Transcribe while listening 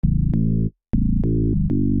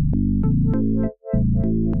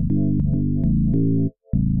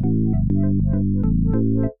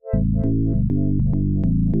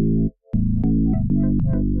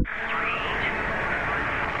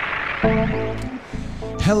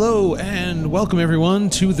Hello and welcome everyone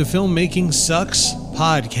to the Filmmaking Sucks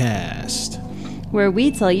podcast, where we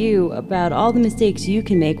tell you about all the mistakes you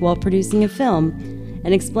can make while producing a film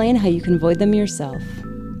and explain how you can avoid them yourself.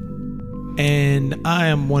 And I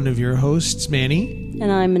am one of your hosts, Manny.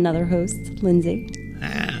 And I'm another host, Lindsay.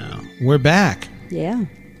 We're back. Yeah.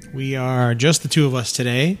 We are just the two of us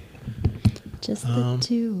today. Just the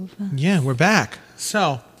two of us. Yeah, we're back.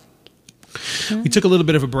 So, we took a little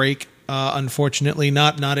bit of a break. Unfortunately,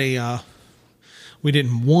 we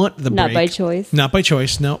didn't want the break. Not by choice. Not by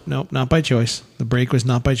choice. No, not by choice. The break was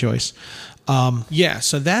not by choice.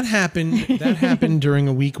 So that happened. That happened during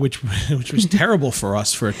a week, which was terrible for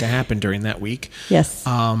us for it to happen during that week. Yes.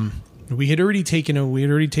 We had already taken a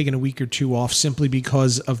week or two off simply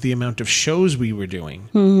because of the amount of shows we were doing.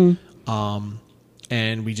 Mm-hmm.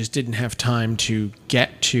 And we just didn't have time to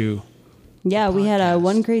get to. Yeah, we had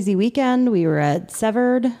one crazy weekend. We were at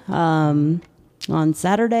Severed on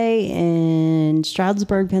Saturday in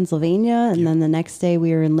Stroudsburg, Pennsylvania, and then the next day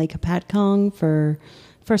we were in Lake Hopatcong for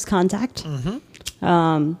First Contact,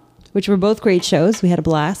 which were both great shows. We had a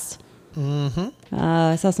blast.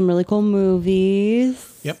 I saw some really cool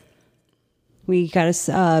movies. Yep. We got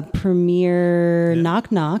a premiere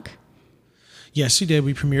Knock Knock. Yes, you did.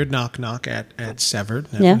 We premiered Knock Knock at Severed.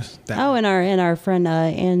 And our friend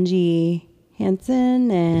Angie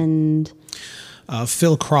Hansen and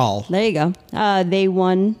Phil Kroll. There you go. They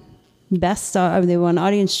won they won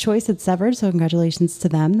Audience Choice at Severed, so congratulations to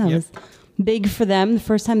them. That was big for them. The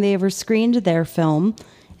first time they ever screened their film,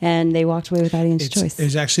 and they walked away with Audience Choice. It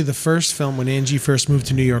was actually the first film when Angie first moved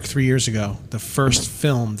to New York 3 years ago. The first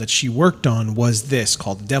film that she worked on was this,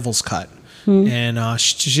 called The Devil's Cut. And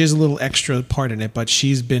she has a little extra part in it, but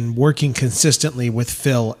she's been working consistently with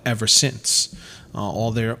Phil ever since.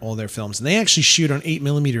 All their films, and they actually shoot on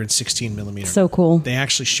 8mm and 16mm. So cool. They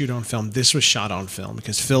actually shoot on film. This was shot on film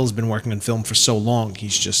because Phil's been working on film for so long.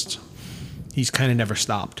 He's kind of never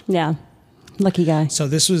stopped. Yeah, lucky guy. So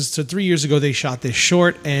 3 years ago they shot this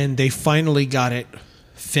short, and they finally got it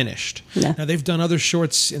finished. Yeah. Now they've done other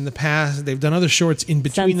shorts in the past. They've done other shorts in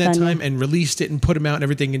between that time and released it and put them out and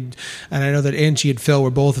everything. And I know that Angie and Phil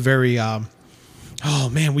were both very. Oh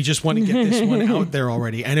man, we just want to get this one out there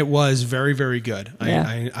already, and it was very, very good.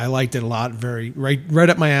 Yeah. I liked it a lot. Right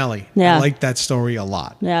up my alley. Yeah. I liked that story a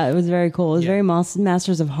lot. Yeah, it was very cool. It was very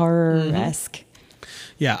Masters of Horror-esque.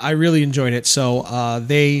 Yeah, I really enjoyed it. So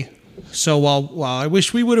while I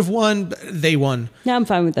wish we would have won, they won. Yeah, I'm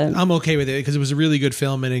fine with that. I'm okay with it because it was a really good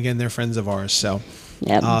film, and again, they're friends of ours. So.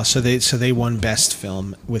 Yep. So they won Best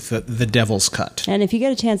Film with the Devil's Cut. And if you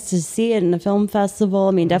get a chance to see it in a film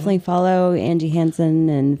festival, definitely follow Angie Hansen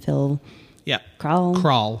and Phil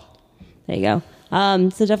Kroll. There you go.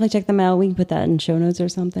 So definitely check them out. We can put that in show notes or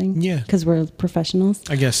something. Yeah. Because we're professionals.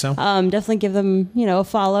 I guess so. Definitely give them, a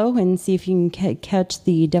follow and see if you can catch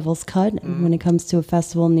the Devil's Cut when it comes to a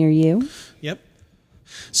festival near you. Yep.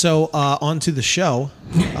 So, on to the show.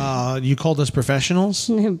 You called us professionals?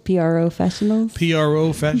 PRO professionals. PRO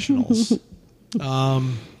professionals. I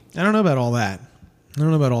don't know about all that. I don't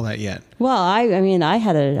know about all that yet. Well,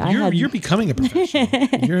 You're becoming a professional.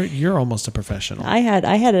 You're almost a professional. I had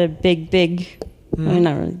a big.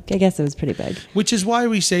 Not really. I guess it was pretty big. Which is why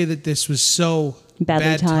we say that this was so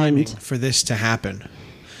bad timing for this to happen.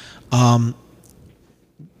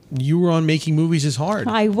 You were on Making Movies is Hard.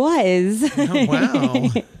 I was. Oh, wow.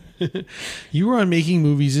 You were on Making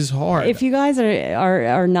Movies is Hard. If you guys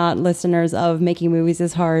are not listeners of Making Movies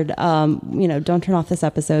is Hard, don't turn off this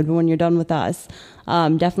episode. But when you're done with us,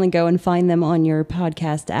 definitely go and find them on your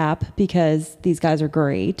podcast app because these guys are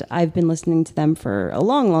great. I've been listening to them for a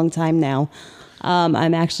long, long time now.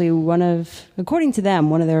 I'm actually according to them,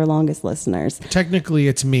 one of their longest listeners. Technically,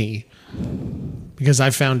 it's me. Because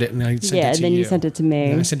I found it and I sent it to you. Yeah, then you sent it to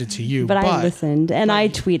me. And I sent it to you. But I listened and I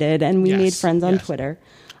tweeted and we made friends on Twitter.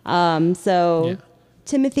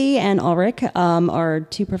 Timothy and Ulrich are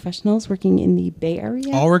two professionals working in the Bay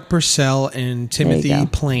Area. Ulrich Purcell and Timothy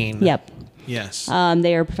Plain. Yep. Yes.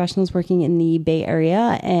 They are professionals working in the Bay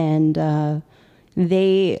Area, and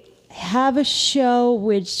they have a show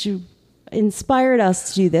which inspired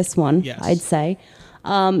us to do this one, I'd say.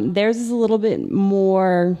 Theirs is a little bit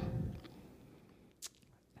more...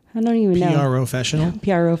 I don't even know. PRO-fessional?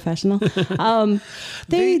 Yeah, PRO-fessional.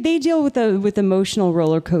 They deal with emotional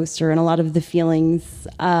roller coaster and a lot of the feelings,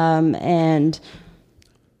 and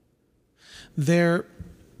they're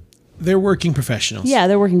working professionals. Yeah,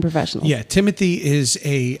 they're working professionals. Yeah, Timothy is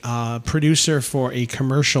a producer for a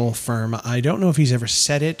commercial firm. I don't know if he's ever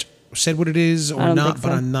said what it is or not,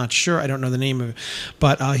 but I'm not sure. I don't know the name of it.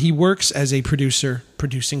 But he works as a producer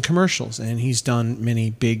producing commercials, and he's done many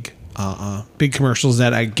big big commercials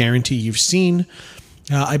that I guarantee you've seen.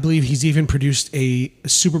 I believe he's even produced a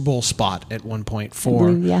Super Bowl spot at one point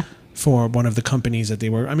for one of the companies that they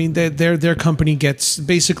were. I mean, their company gets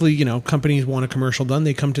basically, companies want a commercial done.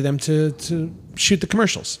 They come to them to shoot the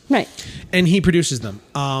commercials. Right. And he produces them.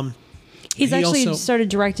 He's actually started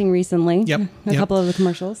directing recently. Yep. A couple of the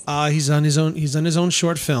commercials. He's on his own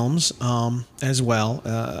short films as well.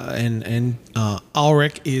 And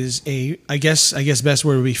Ulrich is I guess best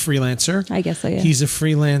word would be freelancer. I guess so, yeah. He's a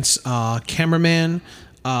freelance cameraman,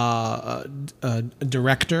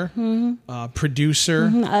 director, producer,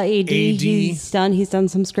 AD. He's done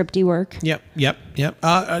some scripty work. Yep.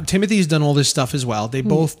 Timothy's done all this stuff as well. They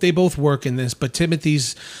both work in this, but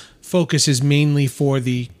Timothy's focus is mainly for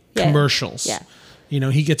the commercials. Yeah.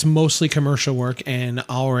 He gets mostly commercial work, and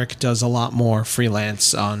Ulrich does a lot more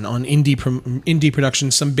freelance on indie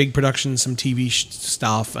productions, some big productions, some TV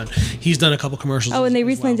stuff, and he's done a couple commercials. Oh, and they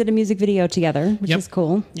recently did a music video together, which is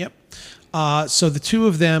cool. Yep. So the two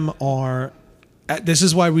of them are. This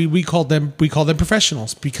is why we call them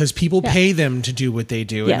professionals, because people pay them to do what they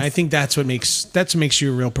do, and I think that's what makes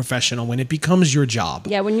you a real professional, when it becomes your job.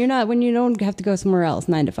 Yeah, when you don't have to go somewhere else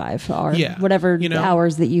 9 to 5 or whatever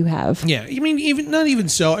hours that you have. Yeah, I mean, even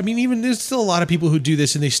so. I mean, even there's still a lot of people who do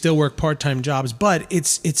this and they still work part-time jobs, but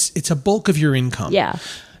it's a bulk of your income. Yeah.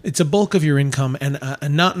 It's a bulk of your income, and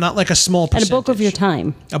not like a small percentage. And a bulk of your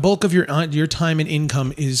time. A bulk of your time and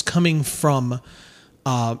income is coming from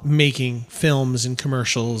making films and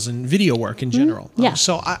commercials and video work in general. Yeah.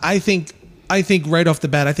 So I think right off the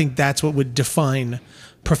bat, I think that's what would define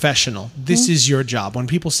professional. This is your job. When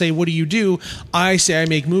people say, "What do you do?" I say I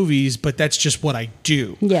make movies, but that's just what I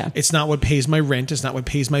do. Yeah. It's not what pays my rent. It's not what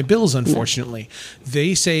pays my bills, unfortunately. No.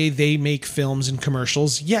 They say they make films and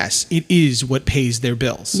commercials. Yes, it is what pays their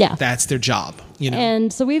bills. Yeah. That's their job.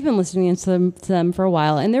 And so we've been listening to them for a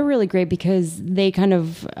while, and they're really great because they kind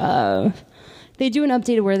of they do an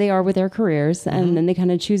update of where they are with their careers, and then they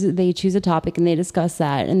kind of choose a topic and they discuss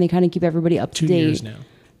that, and they kind of keep everybody up to date. 2 years now.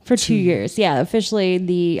 For 2 years. Yeah,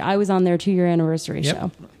 officially I was on their 2-year anniversary show.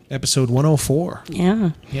 Episode 104. Yeah.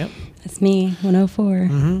 Yep. That's me,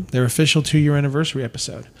 104. Their official 2-year anniversary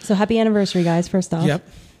episode. So happy anniversary, guys, first off. Yep.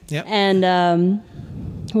 And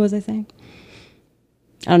what was I saying?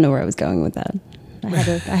 I don't know where I was going with that.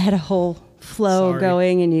 I had a whole flow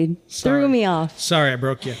going, and you threw me off. Sorry, I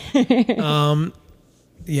broke you.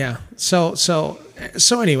 Yeah. So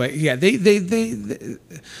anyway, yeah, they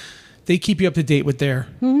keep you up to date with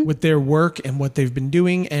their work and what they've been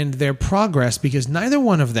doing and their progress, because neither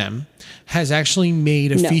one of them has actually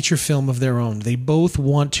made a feature film of their own. They both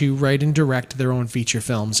want to write and direct their own feature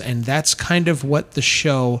films, and that's kind of what the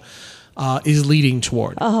show is leading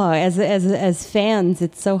toward. Oh, as fans,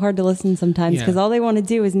 it's so hard to listen sometimes, because all they want to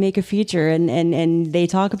do is make a feature, and they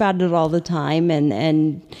talk about it all the time,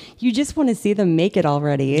 and you just want to see them make it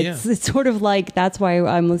already. It's sort of like, that's why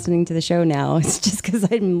I'm listening to the show now. It's just because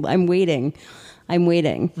I'm waiting.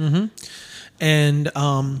 Mm-hmm. And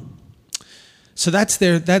so that's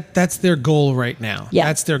their goal right now. Yeah.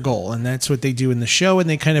 That's their goal, and that's what they do in the show, and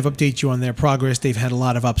they kind of update you on their progress. They've had a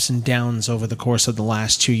lot of ups and downs over the course of the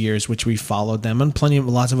last 2 years, which we followed them, and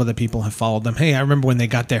lots of other people have followed them. Hey, I remember when they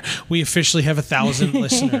got there. We officially have 1,000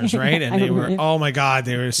 listeners, right? And they were, oh my God,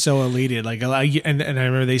 they were so elated. Like, and I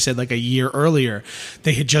remember they said like a year earlier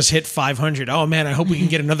they had just hit 500. Oh man, I hope we can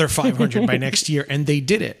get another 500 by next year, and they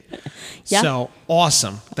did it. Yeah. So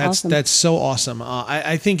awesome. That's so awesome.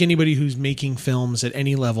 I think anybody who's making films at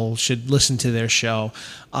any level should listen to their show,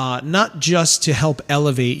 not just to help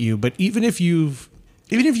elevate you, but even if you've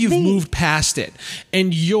moved past it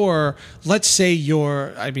and let's say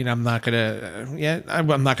I mean, I'm not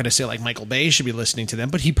gonna say like Michael Bay should be listening to them,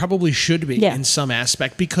 but he probably should be in some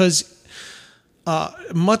aspect, because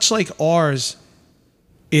much like ours,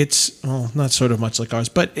 it's not sort of much like ours,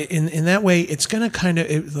 but in that way, it's gonna kind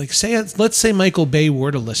of let's say Michael Bay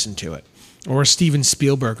were to listen to it, or Steven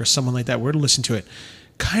Spielberg or someone like that were to listen to it,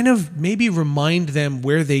 kind of maybe remind them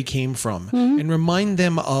where they came from, and remind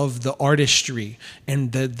them of the artistry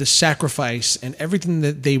and the sacrifice and everything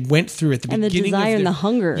that they went through at the beginning. And the desire and the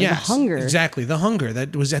hunger. Yes, the hunger. Exactly. The hunger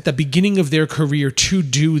that was at the beginning of their career to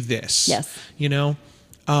do this. Yes.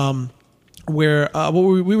 Where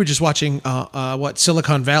we were just watching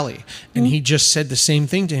Silicon Valley, and he just said the same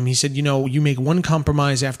thing to him. He said, you make one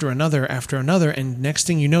compromise after another, and next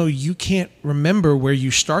thing you know, you can't remember where you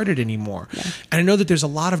started anymore. Yeah. And I know that there's a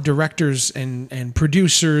lot of directors and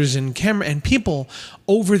producers and camera and people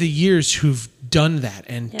over the years who've done that.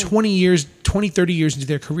 And 30 years into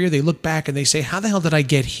their career, they look back and they say, how the hell did I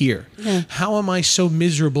get here? Yeah. How am I so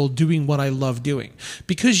miserable doing what I love doing?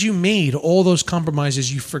 Because you made all those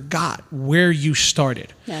compromises, you forgot where you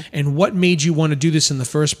started and what made you want to do this in the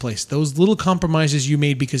first place. Those little compromises you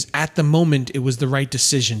made because at the moment it was the right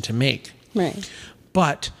decision to make. Right.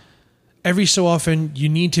 But every so often, you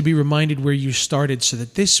need to be reminded where you started so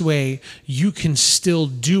that this way you can still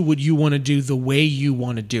do what you want to do the way you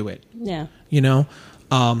want to do it. Yeah. You know,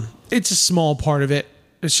 it's a small part of it.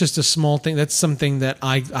 It's just a small thing. That's something that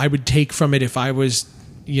I would take from it if I was,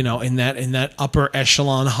 you know, in that upper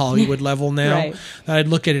echelon Hollywood level now. Right. I'd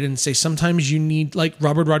look at it and say, sometimes you need, like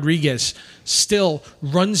Robert Rodriguez still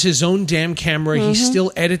runs his own damn camera. He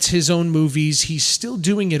still edits his own movies. He's still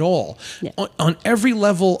doing it all. Yeah. On every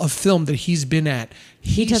level of film that he's been at.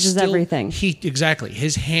 He touches everything. Exactly.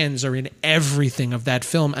 His hands are in everything of that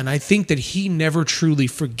film. And I think that he never truly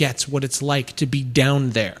forgets what it's like to be down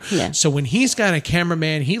there. Yeah. So when he's got a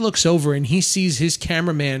cameraman, he looks over and he sees his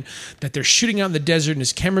cameraman that they're shooting out in the desert and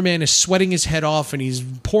his cameraman is sweating his head off and he's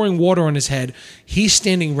pouring water on his head. He's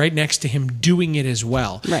standing right next to him doing it as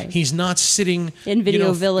well. Right. He's not sitting in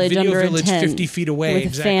Video Village under a tent 50 feet away.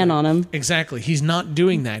 with a fan on him. Exactly. He's not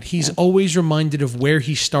doing that. He's always reminded of where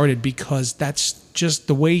he started because that's just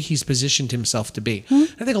the way he's positioned himself to be.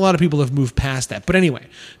 I think a lot of people have moved past that. But anyway,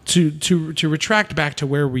 to retract back to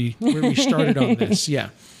where we started on this,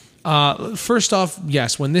 first off,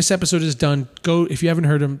 yes, when this episode is done, go, if you haven't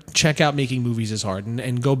heard them, check out Making Movies is Hard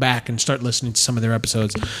and go back and start listening to some of their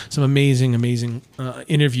episodes. Some amazing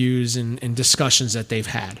interviews and discussions that they've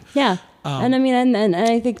had. Yeah. And I mean, and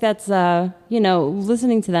I think that's,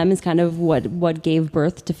 listening to them is kind of what gave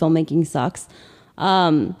birth to Filmmaking Sucks.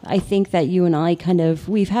 I think that you and I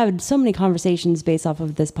we've had so many conversations based off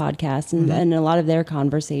of this podcast and a lot of their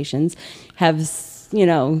conversations have,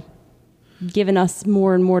 given us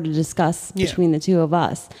more and more to discuss between the two of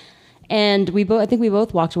us. And I think we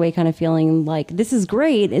both walked away kind of feeling like this is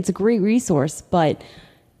great. It's a great resource, but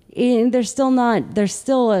there's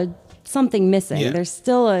still something missing. Yeah. There's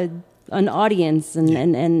still an audience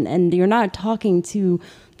and you're not talking to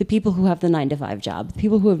the people who have the 9-to-5 job, the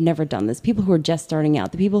people who have never done this, people who are just starting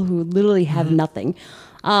out, the people who literally have nothing.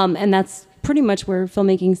 And that's pretty much where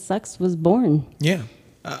Filmmaking Sucks was born. Yeah.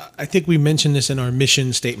 I think we mentioned this in our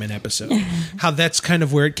mission statement episode, how that's kind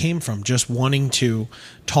of where it came from, just wanting to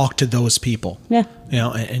talk to those people,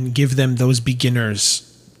 and give them those beginners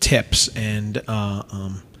tips. And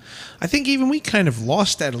I think even we kind of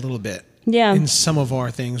lost that a little bit. Yeah. In some of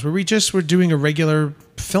our things where we just were doing a regular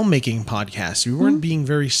filmmaking podcast. We weren't being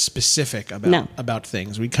very specific about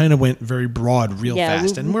things. We kind of went very broad real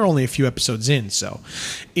fast. And we're only a few episodes in. So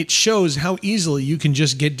it shows how easily you can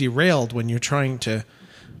just get derailed when you're trying to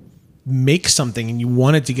make something and you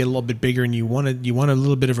want it to get a little bit bigger and you want a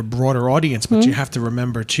little bit of a broader audience. But you have to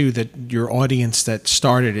remember too that your audience that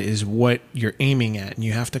started is what you're aiming at. And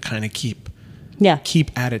you have to kind of keep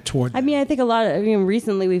at it toward them. I mean, I think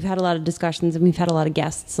recently we've had a lot of discussions and we've had a lot of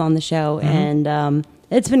guests on the show and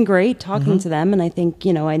it's been great talking to them. And I think,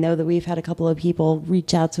 I know that we've had a couple of people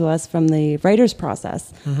reach out to us from the Writer's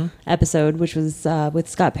Process episode, which was with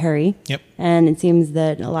Scott Perry. Yep. And it seems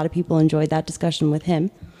that a lot of people enjoyed that discussion with him.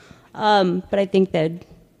 But I think that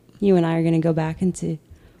you and I are going to go back into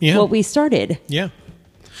what we started. Yeah.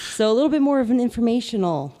 So a little bit more of an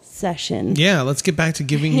informational session. Yeah, let's get back to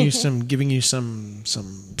giving you something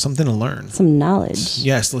to learn. Some knowledge.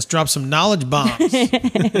 Yes, let's drop some knowledge bombs.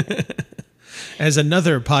 As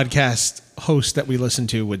another podcast host that we listen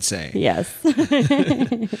to would say. Yes.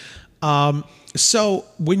 So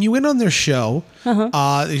when you went on their show,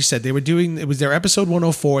 you said it was their episode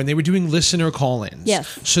 104 and they were doing listener call-ins.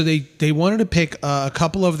 Yes. So they wanted to pick a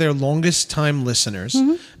couple of their longest time listeners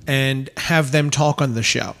and have them talk on the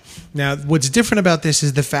show. Now, what's different about this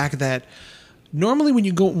is the fact that normally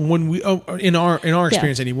in our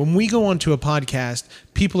experience, when we go onto a podcast,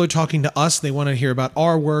 people are talking to us. They want to hear about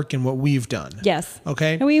our work and what we've done. Yes.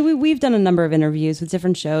 Okay. And we've done a number of interviews with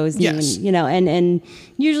different shows. Yes. And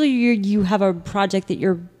usually you have a project that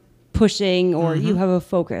you're pushing or you have a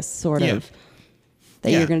focus sort of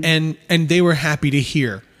that you're going to. And they were happy to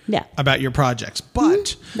hear about your projects,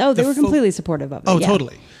 but they were completely supportive of it. Oh,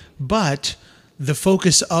 totally. But the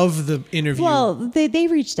focus of the interview. Well, they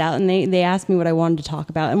reached out and they asked me what I wanted to talk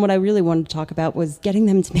about. And what I really wanted to talk about was getting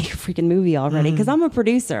them to make a freaking movie already. Because I'm a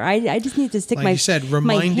producer. I just need to stick my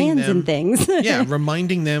hands in things.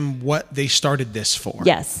 Reminding them what they started this for.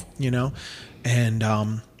 Yes.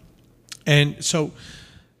 And so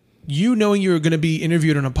you knowing you were going to be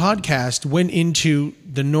interviewed on a podcast went into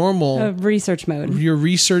the normal research mode. Your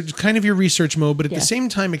research mode, but at the same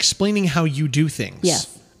time explaining how you do things.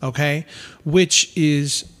 Yes. Okay? Which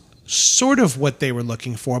is sort of what they were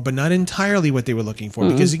looking for, but not entirely what they were looking for.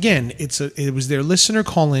 Because again, it was their listener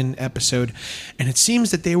call-in episode, and it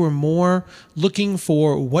seems that they were more looking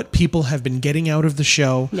for what people have been getting out of the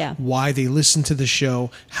show, why they listen to the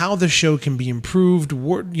show, how the show can be improved,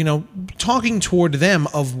 talking toward them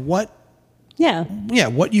of what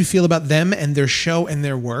what you feel about them and their show and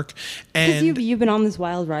their work. And you've been on this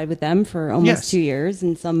wild ride with them for almost 2 years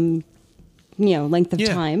and some length of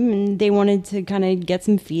time, and they wanted to kind of get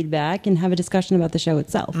some feedback and have a discussion about the show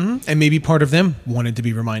itself. And maybe part of them wanted to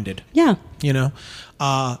be reminded. Yeah.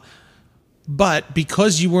 But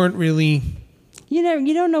because you weren't really... You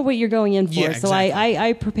don't know what you're going in for. Yeah, so exactly.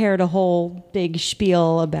 I prepared a whole big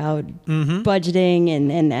spiel about budgeting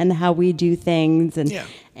and how we do things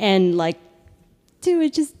and like,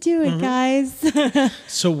 just do it, guys.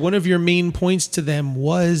 So one of your main points to them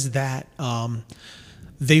was that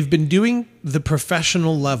they've been doing the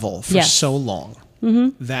professional level for so long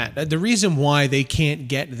that the reason why they can't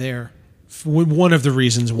get one of the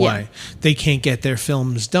reasons why they can't get their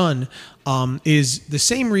films done is the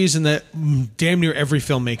same reason that damn near every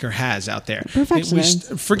filmmaker has out there.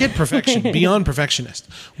 Perfectionist. Forget perfection, beyond perfectionist.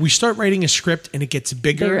 We start writing a script and it gets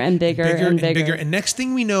bigger and bigger. And next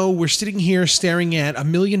thing we know, we're sitting here staring at $1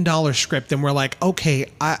 million script and we're like,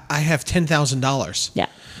 okay, I have $10,000. Yeah.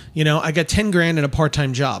 I got 10 grand and a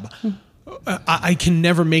part-time job. I can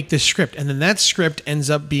never make this script. And then that script ends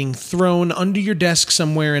up being thrown under your desk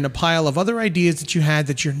somewhere in a pile of other ideas that you had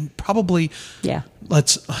that you're probably,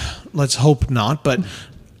 let's hope not, but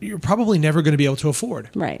you're probably never going to be able to afford.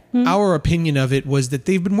 Right. Our opinion of it was that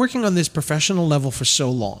they've been working on this professional level for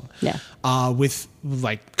so long. Yeah. With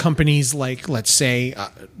like companies like, let's say,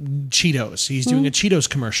 Cheetos. He's doing a Cheetos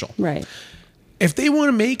commercial. Right. If they want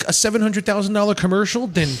to make a $700,000 commercial,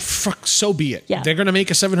 then so be it. Yeah. They're going to make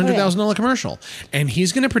a $700,000 commercial, and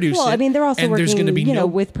he's going to produce it. Well, I mean, they're also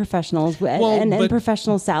working, with professionals and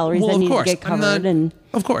professional salaries that need to get covered.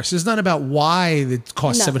 Of course, it's not about why it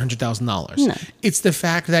costs $700,000. No. It's the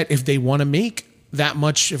fact that if they want to make that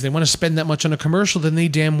much, if they want to spend that much on a commercial, then they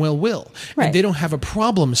damn well will. Right. And they don't have a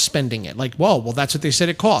problem spending it. Like, well, that's what they said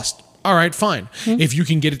it cost. All right, fine. If you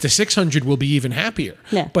can get it to 600, we'll be even happier.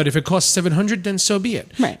 Yeah. But if it costs 700, then so be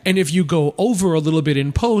it. Right. And if you go over a little bit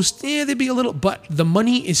in post, there'd be a little, but the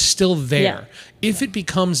money is still there. Yeah. If it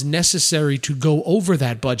becomes necessary to go over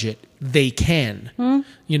that budget, they can.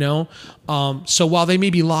 So while they may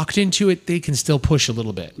be locked into it, they can still push a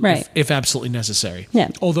little bit, right? If absolutely necessary. Yeah.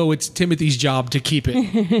 Although it's Timothy's job to keep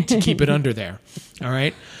it under there. All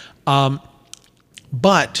right.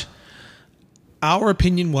 But our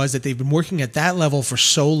opinion was that they've been working at that level for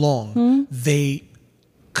so long, they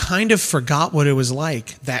kind of forgot what it was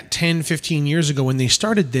like that 10, 15 years ago when they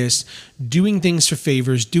started this, doing things for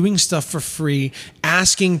favors, doing stuff for free,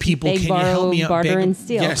 asking people, beg, can borrow, you help me out? Barter, and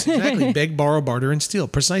steal. Yes, exactly. Beg, borrow, barter, and steal.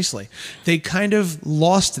 Precisely. They kind of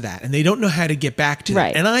lost that, and they don't know how to get back to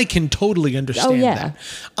that. And I can totally understand that.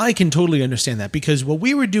 I can totally understand that, because what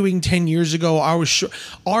we were doing 10 years ago,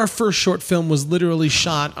 our first short film was literally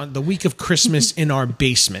shot on the week of Christmas in our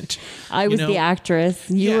basement. I was the actress.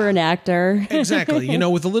 You were an actor. Exactly.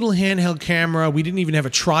 With a little handheld camera. We didn't even have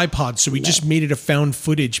a tripod, so we just made it a found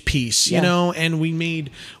footage piece, and we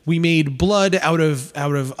made blood out of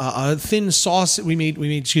a thin sauce. We made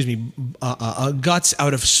guts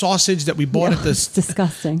out of sausage that we bought at the... It's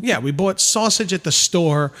disgusting. Yeah, we bought sausage at the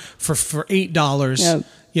store for $8.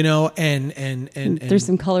 Yep. And there's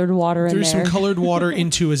some colored water in there. Some colored water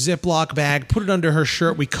into a Ziploc bag, put it under her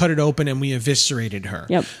shirt, we cut it open, and we eviscerated her.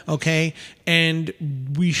 Yep. Okay? And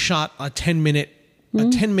we shot a 10-minute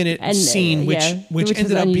scene, which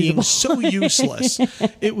ended up being so useless.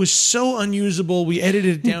 It was so unusable. We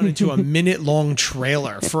edited it down into a minute-long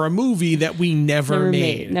trailer for a movie that we never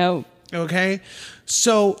made. No. Okay?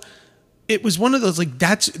 So it was one of those,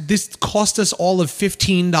 this cost us all of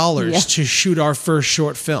 $15 to shoot our first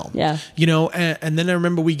short film. Yeah. And then I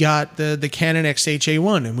remember we got the Canon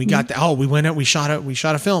XH-A1, and we got we went out, we shot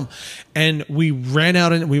a film, and we ran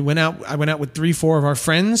out, and I went out with 3-4 of our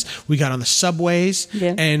friends. We got on the subways,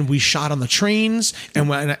 and we shot on the trains,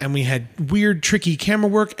 and we had weird, tricky camera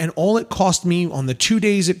work, and all it cost me on the 2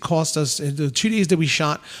 days the 2 days that we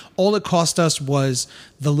shot, all it cost us was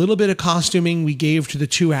the little bit of costuming we gave to the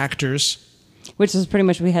 2 actors, Which is pretty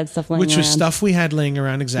much we had stuff laying which around. was stuff we had laying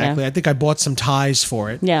around. Exactly. Yeah. I think I bought some ties for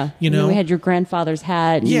it. Yeah. You know, we had your grandfather's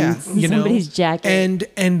hat and somebody's jacket.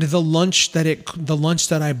 And the lunch that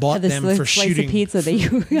I bought this them like for slice shooting of pizza that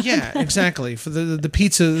you Yeah, exactly. For the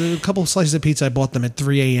pizza, a couple of slices of pizza, I bought them at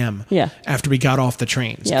 3 a.m. Yeah. After we got off the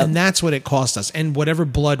trains. Yep. And that's what it cost us. And whatever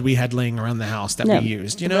blood we had laying around the house that Yep. we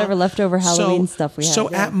used, you know? Whatever leftover Halloween stuff we had. So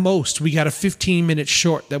yeah. at most, we got a 15-minute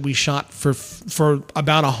short that we shot for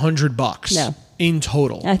about $100 Yeah. in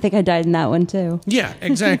total. I think I died in that one too. Yeah,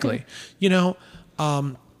 exactly. You know,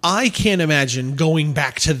 I can't imagine going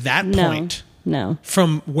back to that point. No.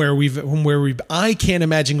 From where we've, I can't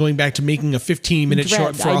imagine going back to making a 15-minute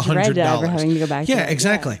short for $100. Ever having to go back to yeah, it.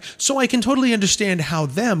 exactly. Yeah. So I can totally understand how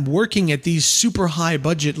them working at these super high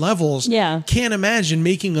budget levels can't imagine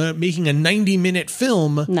making a 90-minute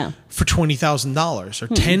film for $20,000 or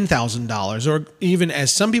 $10,000 or even,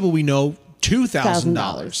 as some people we know,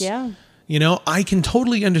 $2,000. Yeah. You know, I can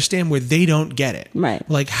totally understand where they don't get it. Right.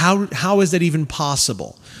 Like how is that even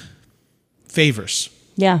possible? Favors.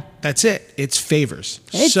 Yeah. That's it. It's favors.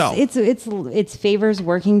 It's favors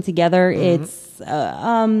working together. Mm-hmm. It's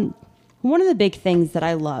one of the big things that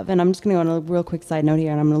I love, and I'm just going to go on a real quick side note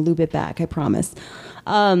here, and I'm going to loop it back. I promise.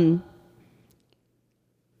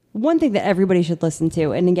 One thing that everybody should listen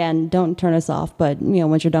to, and again, don't turn us off, but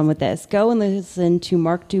once you're done with this, go and listen to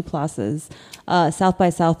Mark Duplass's South by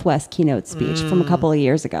Southwest keynote speech from a couple of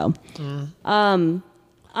years ago.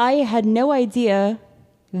 I had no idea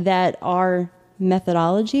that our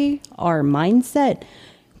methodology, our mindset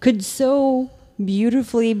could so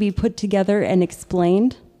beautifully be put together and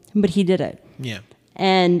explained, but he did it. Yeah.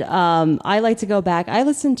 And I like to go back. I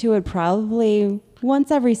listen to it probably once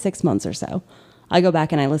every 6 months or so. I go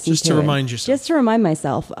back and I listen to it. Just to remind yourself. Just to remind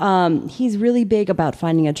myself. He's really big about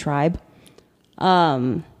finding a tribe.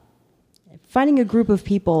 Finding a group of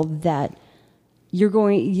people that you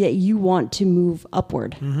want to move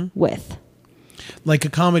upward with. Like a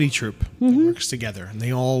comedy troupe that works together, and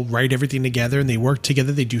they all write everything together, and they work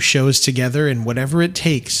together. They do shows together, and whatever it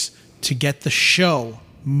takes to get the show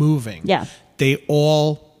moving, they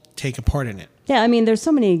all take a part in it. Yeah, I mean, there's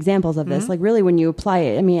so many examples of this. Like, really, when you apply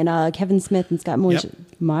it, I mean, Kevin Smith and Scott Mosier.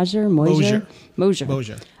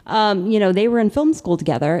 They were in film school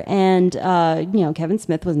together, and Kevin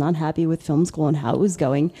Smith was not happy with film school and how it was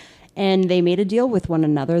going, and they made a deal with one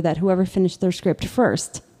another that whoever finished their script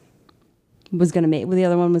first was going to make, the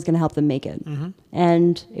other one was going to help them make it.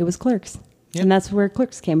 And it was Clerks. Yep. And that's where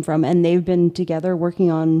Clerks came from. And they've been together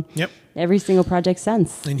working on every single project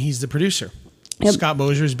since. And he's the producer. Yep. Scott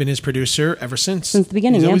Mosier has been his producer ever since the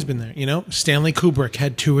beginning. He's always been there. Stanley Kubrick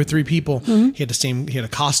had 2 or 3 people. He had he had a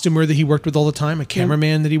costumer that he worked with all the time, a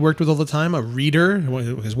cameraman that he worked with all the time, a reader.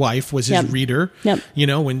 His wife was his reader. Yep.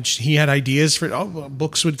 When he had ideas for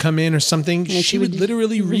books would come in or something, she would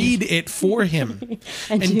literally read it for him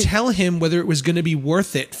and tell him whether it was going to be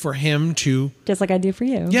worth it for him to. Just like I do for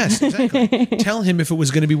you. Yes, exactly. Tell him if it was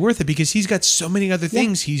going to be worth it, because he's got so many other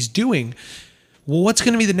things he's doing. Well, what's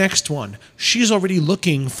going to be the next one? She's already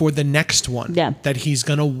looking for the next one that he's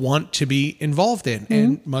going to want to be involved in.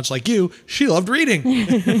 And much like you, she loved reading.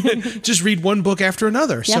 Just read one book after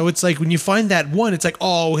another. So it's like when you find that one, it's like,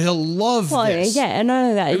 oh, he'll love this. Yeah, and none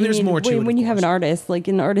of that. There's more to it. When you have an artist, like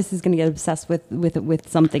an artist is going to get obsessed with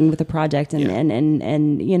something, with a project, and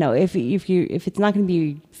if it's not going to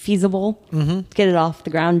be feasible to get it off the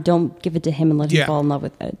ground, don't give it to him and let him fall in love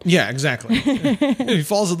with it. Yeah, exactly. If he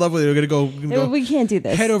falls in love with it, we're going to go. We can't do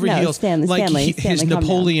this. Head over heels. Stanley, his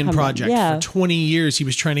Napoleon project. Yeah. For 20 years, he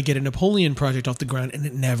was trying to get a Napoleon project off the ground, and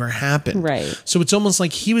it never happened. Right. So it's almost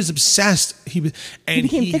like he was obsessed. He became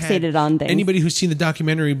fixated on things. Anybody who's seen the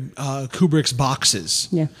documentary Kubrick's Boxes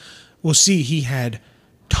will see he had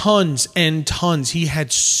tons and tons. He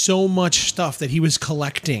had so much stuff that he was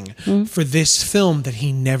collecting for this film that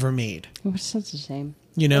he never made. It was such a shame.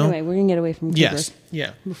 Anyway, we're going to get away from Kubrick. Yes.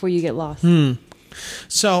 Yeah. Before you get lost.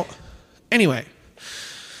 So, anyway,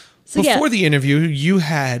 before the interview, you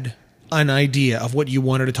had an idea of what you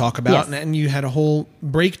wanted to talk about, and you had a whole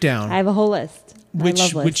breakdown. I have a whole list.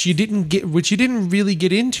 Which you didn't really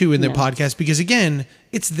get into in the podcast, because again,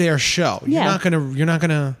 it's their show. You're not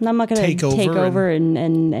gonna take over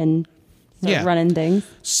and start running things.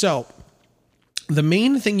 So the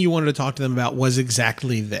main thing you wanted to talk to them about was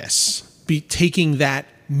exactly this: taking that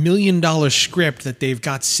 $1 million script that they've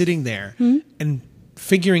got sitting there and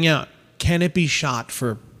figuring out, can it be shot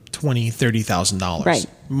for $20,000-$30,000? Right.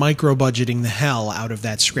 Micro budgeting the hell out of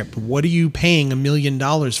that script. What are you paying $1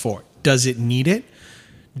 million for? Does it need it?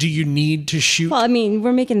 Do you need to shoot? Well, I mean,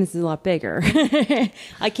 we're making this a lot bigger.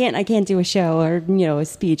 I can't do a show or a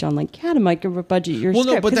speech on like how to micro budget your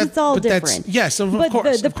script because it's all different. Yes, of but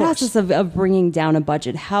course. the process of bringing down a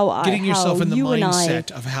budget, getting yourself in the mindset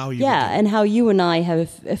of how you and how you and I have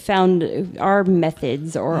found our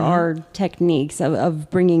methods or our techniques of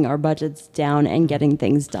bringing our budgets down and getting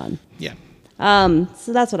things done. Yeah.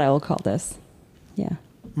 So that's what I will call this. Yeah.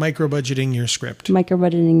 Micro budgeting your script. Micro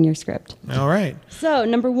budgeting your script. All right. So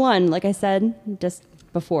number one, like I said just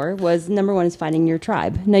before, number one is finding your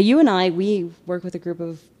tribe. Now you and I, we work with a group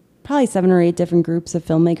of probably 7 or 8 different groups of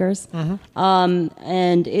filmmakers.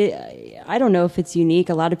 And I don't know if it's unique.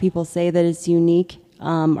 A lot of people say that it's unique,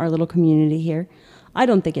 our little community here. I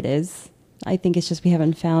don't think it is. I think it's just we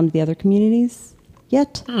haven't found the other communities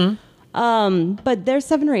yet. But there's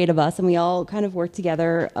 7 or 8 of us, and we all kind of work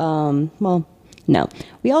together. No,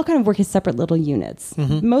 we all kind of work as separate little units.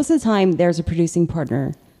 Most of the time, there's a producing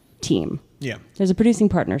partner team. Yeah. There's a producing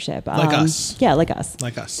partnership. Like us. Yeah, like us.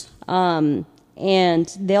 Like us. And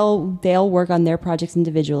they'll work on their projects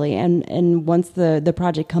individually. And once the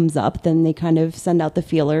project comes up, then they kind of send out the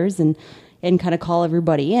feelers and kind of call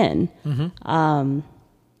everybody in. So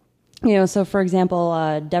for example,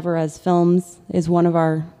 Deverez Films is one of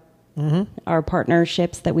our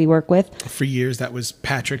partnerships that we work with. For years, that was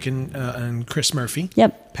Patrick and Chris Murphy.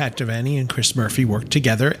 Yep. Pat Devaney and Chris Murphy worked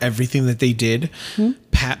together. Everything that they did,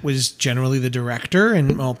 Pat was generally the director,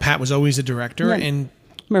 and Pat was always the director, and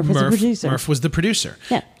Murph was the producer. Murph was the producer.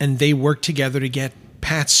 Yeah. And they worked together to get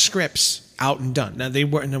Pat's scripts out and done. Now they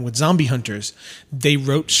were with Zombie Hunters. They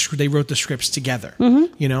wrote the scripts together.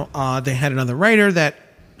 They had another writer that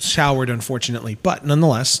soured, unfortunately, but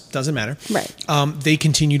nonetheless, doesn't matter. Right. They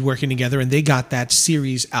continued working together, and they got that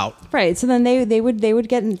series out. Right. So then they would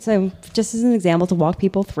get, so just as an example to walk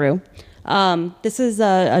people through, this is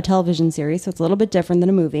a television series, so it's a little bit different than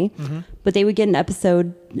a movie, but they would get an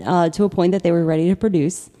episode to a point that they were ready to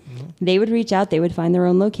produce. They would reach out, they would find their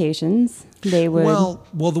own locations. They would well,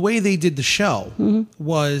 the way they did the show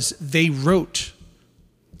was they wrote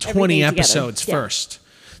 20 episodes first.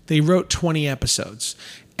 They wrote 20 episodes.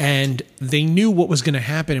 And they knew what was going to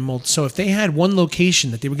happen. And so if they had one location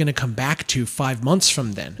that they were going to come back to 5 months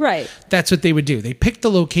from then, right, that's what they would do. They picked the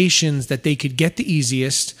locations that they could get the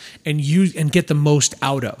easiest and use and get the most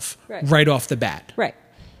out of right off the bat. Right.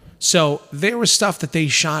 So there was stuff that they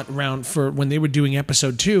shot around for when they were doing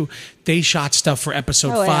episode 2. They shot stuff for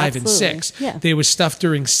episode 5 and 6. Yeah. There was stuff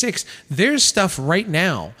during 6. There's stuff right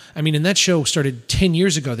now. I mean, and that show started 10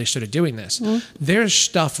 years ago. They started doing this. There's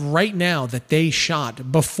stuff right now that they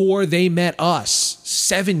shot before they met us.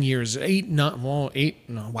 9 years ago.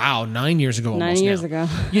 9 years ago.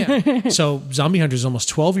 Yeah. So Zombie Hunter is almost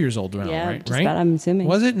 12 years old now, yeah, right? Just about, I'm assuming.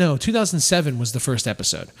 Was it? No, 2007 was the first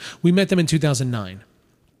episode. We met them in 2009.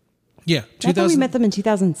 Yeah, I thought we met them in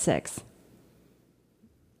 2006.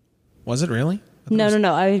 Was it really?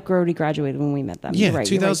 No. I already graduated when we met them. Yeah, right,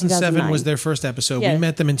 2007 was their first episode. Yeah. We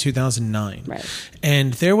met them in 2009. Right.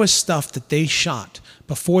 And there was stuff that they shot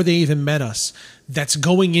before they even met us that's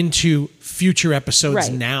going into future episodes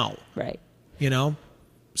now. Right.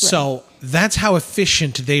 So that's how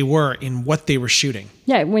efficient they were in what they were shooting.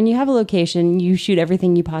 Yeah, when you have a location, you shoot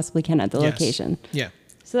everything you possibly can at the location. Yeah.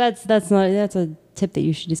 So that's a tip that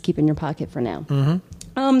you should just keep in your pocket for now.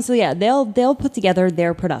 So yeah, they'll put together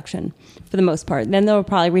their production for the most part. Then they'll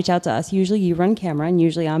probably reach out to us. Usually you run camera, and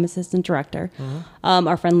usually I'm assistant director.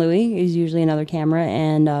 Our friend Louie is usually another camera,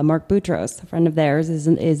 and Mark Boutros, a friend of theirs,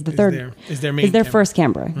 is the third. Is their main camera. First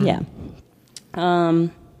camera. Yeah.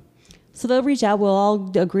 So they'll reach out. We'll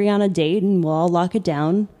all agree on a date, and we'll all lock it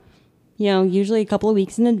down. Usually a couple of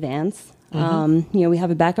weeks in advance. We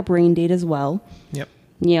have a backup rain date as well. Yep.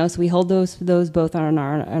 So we hold those both on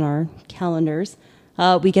our calendars.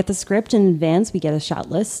 We get the script in advance. We get a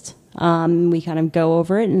shot list. We kind of go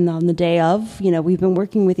over it, and on the day of, we've been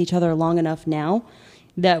working with each other long enough now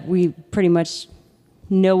that we pretty much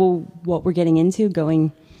know what we're getting into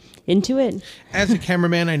going into it. As a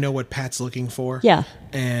cameraman, I know what Pat's looking for. Yeah.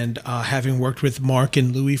 And having worked with Mark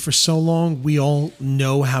and Louie for so long, we all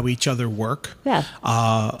know how each other work. Yeah.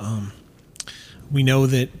 We know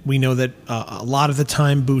that a lot of the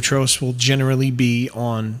time Boutros will generally be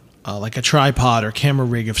on like a tripod or camera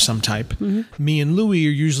rig of some type. Me and Louie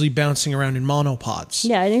are usually bouncing around in monopods.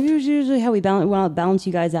 Yeah, I think usually how we balance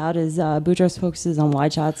you guys out is Boutros focuses on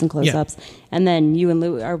wide shots and close-ups, and then you and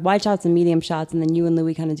Louie are wide shots and medium shots, and then you and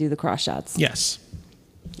Louie kind of do the cross shots. Yes.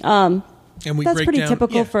 And we that's break pretty down,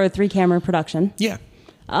 typical for a 3-camera production. Yeah.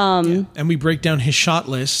 And we break down his shot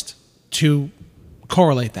list to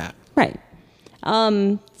correlate that. Right.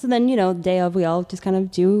 So then, day of, we all just kind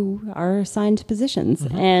of do our assigned positions.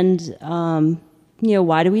 And,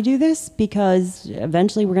 why do we do this? Because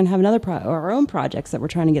eventually we're going to have our own projects that we're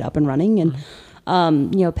trying to get up and running. And,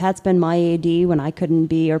 Pat's been my AD when I couldn't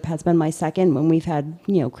be, or Pat's been my second when we've had,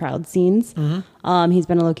 crowd scenes. He's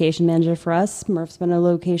been a location manager for us. Murph's been a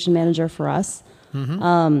location manager for us. Louis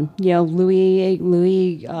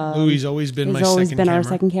always been our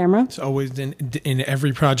second camera. It's always in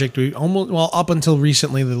every project we up until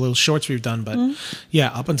recently, the little shorts we've done, but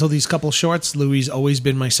up until these couple shorts, Louis always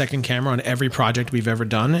been my second camera on every project we've ever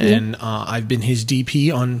done, and I've been his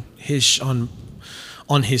DP on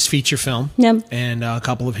his feature film and a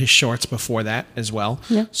couple of his shorts before that as well.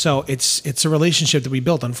 So it's a relationship that we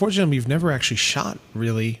built. Unfortunately, we've never actually shot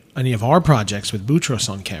really any of our projects with Boutros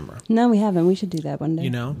on camera. No, we haven't. We should do that one day.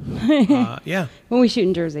 When we shoot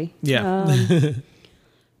in Jersey. So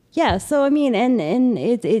I mean, and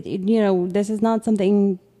it this is not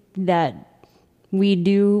something that we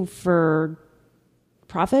do for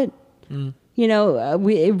profit.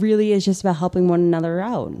 It really is just about helping one another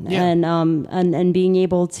out and being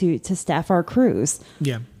able to staff our crews.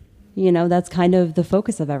 That's kind of the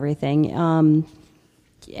focus of everything.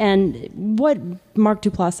 And what Mark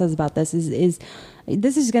Duplass says about this is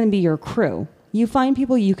this is going to be your crew. You find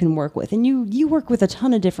people you can work with, and you work with a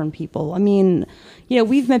ton of different people. I mean,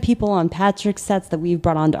 we've met people on Patrick's sets that we've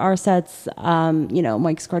brought onto our sets.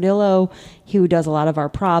 Mike Scardillo, who does a lot of our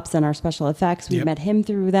props and our special effects. We've met him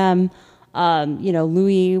through them.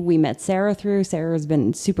 Louis, we met Sarah through. Sarah's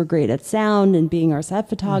been super great at sound and being our set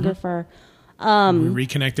photographer. We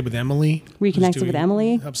reconnected with Emily.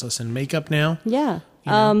 Helps us in makeup now.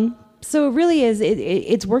 So it really is,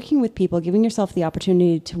 it's working with people, giving yourself the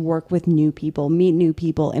opportunity to work with new people, meet new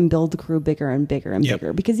people, and build the crew bigger and bigger and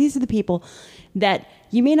bigger. Because these are the people that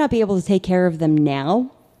you may not be able to take care of them now,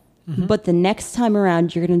 but the next time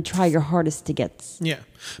around, you're going to try your hardest to get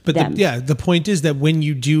But the point is that when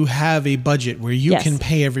you do have a budget where you can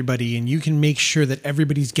pay everybody and you can make sure that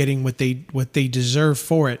everybody's getting what they deserve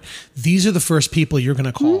for it, these are the first people you're going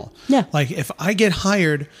to call. Like if I get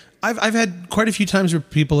hired, I've had quite a few times where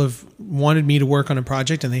people have wanted me to work on a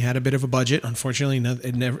project and they had a bit of a budget. Unfortunately,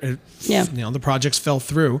 the projects fell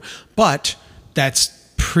through, but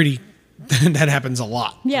that's pretty. That happens a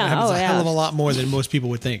lot. It happens a hell of a lot more than most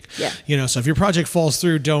people would think. So if your project falls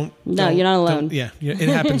through, you're not alone. It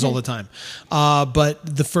happens all the time. But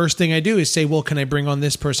the first thing I do is say, well, can I bring on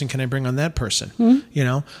this person? Can I bring on that person?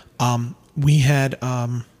 We had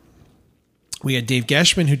Dave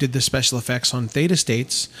Geshman, who did the special effects on Theta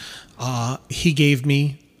States. He gave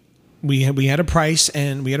me. We had a price,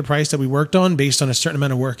 and we had a price that we worked on based on a certain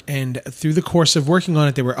amount of work. And through the course of working on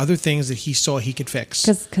it, there were other things that he saw he could fix.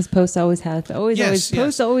 Because post always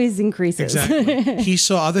increases. Exactly. He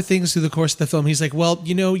saw other things through the course of the film. He's like, well,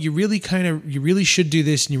 you really should do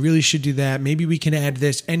this, and you really should do that. Maybe we can add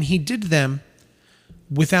this, and he did them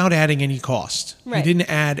without adding any cost. He didn't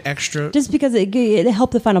add extra. Just because it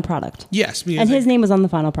helped the final product. Yes. And his name was on the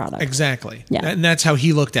final product. Exactly. And that's how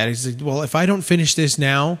he looked at it. He's like, well, if I don't finish this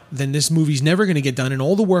now, then this movie's never going to get done. And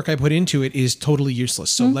all the work I put into it is totally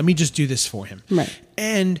useless. So let me just do this for him.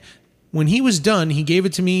 And when he was done, he gave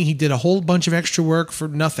it to me. He did a whole bunch of extra work for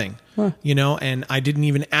nothing, and I didn't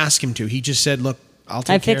even ask him to. He just said, look, I'll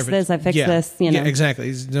take care of it. I fixed this. Yeah,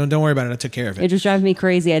 exactly. Don't worry about it. I took care of it. It just drives me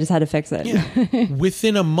crazy. I just had to fix it.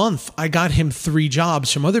 Within a month, I got him 3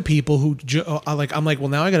 jobs from other people who I'm like, well,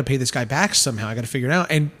 now I got to pay this guy back somehow. I got to figure it out.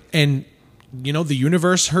 And the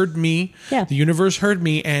universe heard me. The universe heard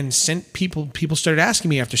me and sent people. People started asking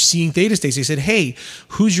me after seeing Theta States. They said, hey,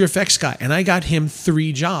 who's your effects guy? And I got him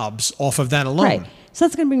 3 jobs off of that alone. Right. So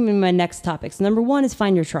that's going to bring me to my next topic. So number 1 is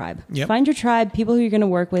find your tribe. Find your tribe, people who you're going to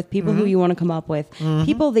work with, people who you want to come up with,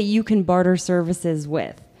 people that you can barter services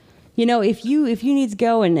with. If you need to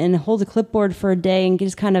go and hold a clipboard for a day and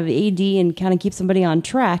just kind of AD and kind of keep somebody on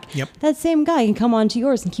track, that same guy can come onto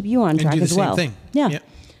yours and keep you on track as well. And do the same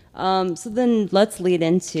thing. So then let's lead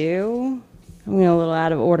into, I'm going a little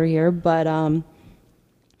out of order here, but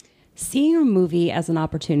seeing a movie as an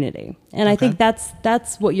opportunity. And I think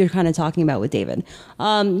that's what you're kind of talking about with David.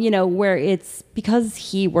 Where it's because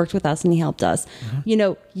he worked with us and he helped us.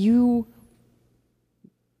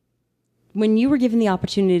 When you were given the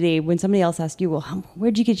opportunity, when somebody else asked you, well,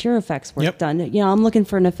 where'd you get your effects work done? I'm looking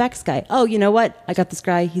for an effects guy. Oh, you know what? I got this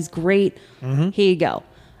guy. He's great. Here you go.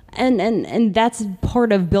 And that's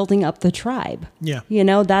part of building up the tribe.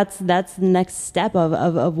 That's the next step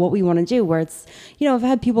of what we want to do, where it's, I've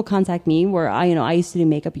had people contact me where I used to do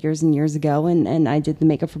makeup years and years ago, and I did the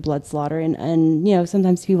makeup for Blood Slaughter, and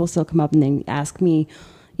sometimes people still come up and they ask me,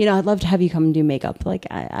 I'd love to have you come and do makeup. Like,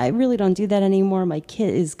 I really don't do that anymore. My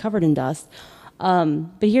kit is covered in dust. But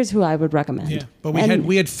here's who I would recommend. Yeah, but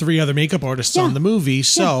we had 3 other makeup artists on the movie.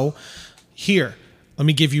 So here, let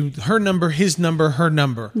me give you her number, his number, her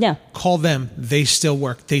number. Yeah. Call them. They still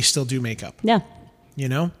work. They still do makeup. Yeah. You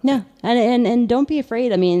know? Yeah. And don't be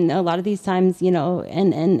afraid. I mean, a lot of these times,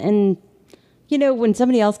 and when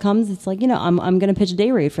somebody else comes, it's like, I'm going to pitch a day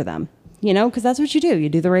rate for them, because that's what you do. You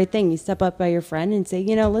do the right thing. You step up by your friend and say,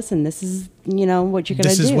 listen, this is, what you're going to do.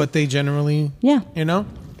 This is what they generally,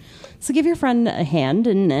 So give your friend a hand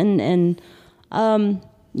and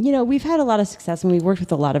we've had a lot of success and we've worked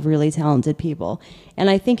with a lot of really talented people. And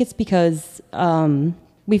I think it's because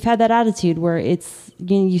we've had that attitude where it's,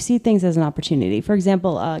 you see things as an opportunity. For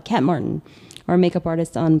example, Kat Martin, our makeup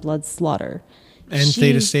artist on Blood Slaughter. And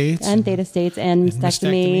Theta States. And Theta States and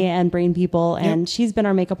Mastectomy and Brain People. And she's been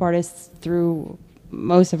our makeup artist through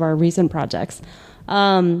most of our recent projects.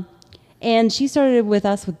 And she started with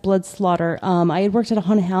us with Blood Slaughter. I had worked at a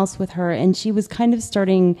haunted house with her, and she was kind of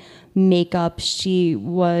starting makeup. She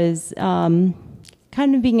was kind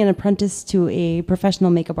of being an apprentice to a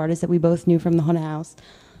professional makeup artist that we both knew from the haunted house,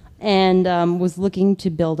 and was looking to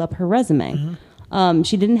build up her resume. Mm-hmm.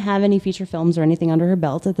 She didn't have any feature films or anything under her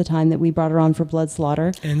belt at the time that we brought her on for Blood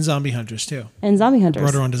Slaughter. And Zombie Hunters, too.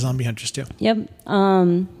 Brought her on to Zombie Hunters, too. Yep.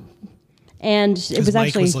 And it was Mike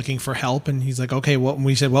actually was looking for help, and he's like, "Okay, well,"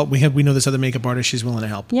 we said, "Well, we know this other makeup artist. She's willing to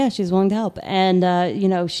help." Yeah, she's willing to help, and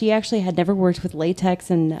she actually had never worked with latex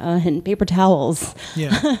and paper towels.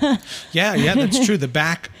 Yeah, yeah, that's true.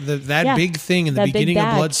 That big thing in the beginning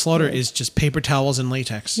of Blood Slaughter is just paper towels and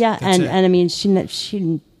latex. Yeah, and I mean,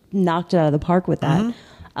 she knocked it out of the park with that. Mm-hmm.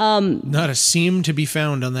 Not a seam to be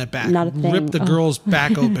found on that back. Not a thing. Ripped the girl's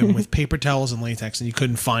back open with paper towels and latex, and you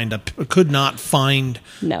could not find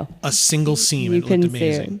a single seam. It looked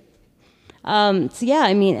amazing. So yeah,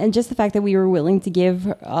 I mean, and just the fact that we were willing to give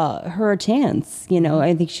her a chance,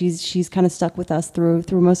 I think she's kind of stuck with us through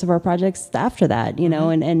most of our projects after that,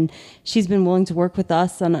 and she's been willing to work with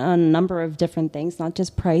us on a number of different things, not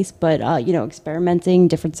just price, but experimenting,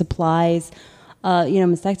 different supplies.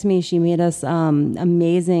 Mastectomy, she made us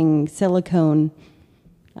amazing silicone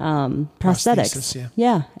prosthetics.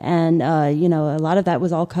 Prosthesis, And a lot of that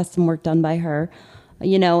was all custom work done by her.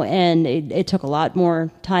 And it took a lot more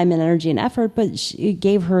time and energy and effort, but it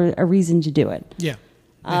gave her a reason to do it. Yeah.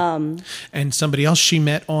 And somebody else she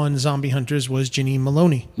met on Zombie Hunters was Janine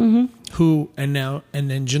Maloney, and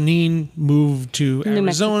then Janine moved to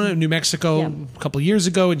New Mexico a couple of years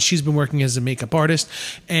ago, and she's been working as a makeup artist,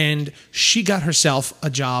 and she got herself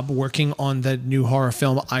a job working on the new horror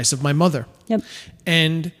film Eyes of My Mother. Yep.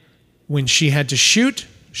 And when she had to shoot,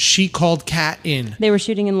 she called Kat in. They were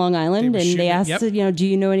shooting in Long Island, and they asked, do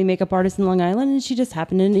you know any makeup artists in Long Island? And she just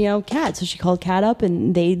happened to, Kat. So she called Kat up,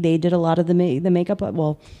 and they did a lot of the makeup.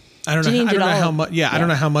 Well, I don't know how much. Yeah, I don't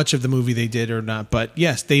know how much of the movie they did or not, but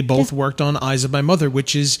yes, they both worked on Eyes of My Mother,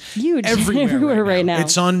 which is huge everywhere right now.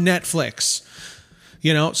 It's on Netflix.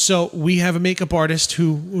 So we have a makeup artist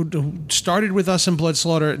who started with us in Blood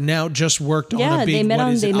Slaughter, now just worked on a big,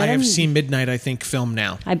 I Have Seen Midnight, I think, film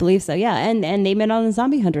now. I believe so, yeah. And they met on the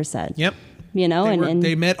Zombie Hunter set. Yep.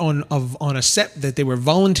 They met on a set that they were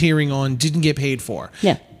volunteering on, didn't get paid for.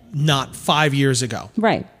 Yeah. Not 5 years ago.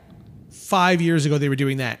 Right. 5 years ago they were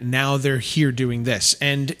doing that. Now they're here doing this.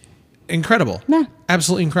 And incredible. Yeah.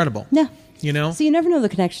 Absolutely incredible. Yeah. So you never know the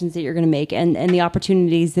connections that you're going to make and the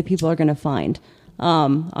opportunities that people are going to find.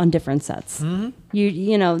 On different sets, that's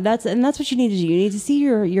what you need to do. You need to see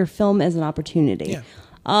your film as an opportunity. Yeah.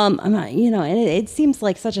 I'm not, and it seems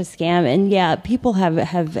like such a scam. And people have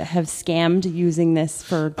scammed using this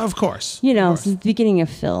for, of course, since the beginning of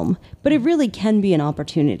film. But it really can be an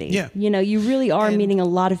opportunity. Yeah. You really are meeting a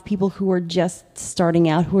lot of people who are just starting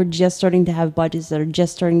out, who are just starting to have budgets, that are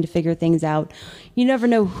just starting to figure things out. You never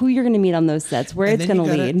know who you're going to meet on those sets, where it's going to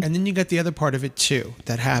lead. And then you got the other part of it too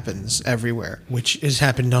that happens everywhere, which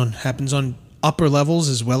happens on upper levels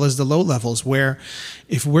as well as the low levels, where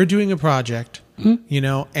if we're doing a project, and we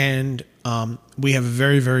have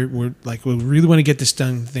we really want to get this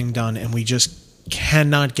thing done, and we just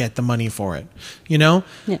cannot get the money for it.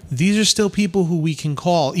 These are still people who we can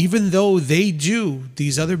call, even though they do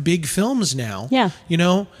these other big films now. Yeah.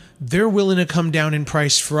 They're willing to come down in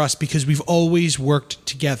price for us because we've always worked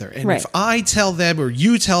together. And if I tell them or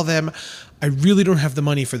you tell them, I really don't have the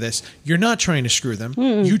money for this, you're not trying to screw them.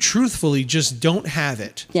 Mm-mm. You truthfully just don't have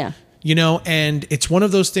it. Yeah. And it's one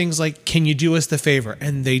of those things like, can you do us the favor?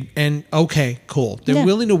 And okay, cool. They're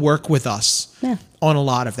willing to work with us on a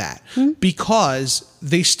lot of that because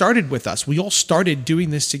they started with us. We all started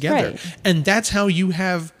doing this together. Right. And that's how you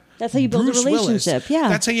have That's how you build a relationship. Yeah.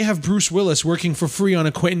 That's how you have Bruce Willis working for free on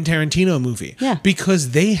a Quentin Tarantino movie. Yeah.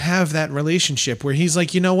 Because they have that relationship where he's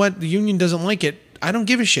like, you know what? The union doesn't like it. I don't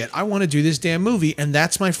give a shit. I want to do this damn movie, and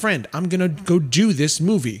that's my friend. I'm going to go do this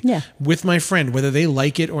movie with my friend, whether they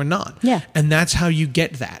like it or not. Yeah. And that's how you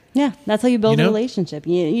get that. Yeah. That's how you build a relationship.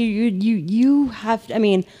 You have, I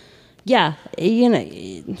mean, yeah, you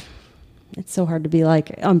know, it's so hard to be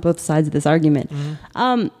like on both sides of this argument.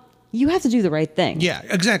 You have to do the right thing. Yeah,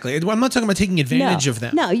 exactly. I'm not talking about taking advantage of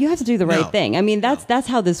them. No, you have to do the right thing. I mean, that's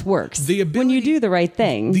how this works. When you do the right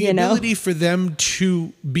thing, the ability for them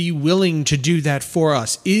to be willing to do that for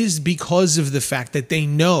us is because of the fact that they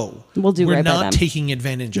know we're not taking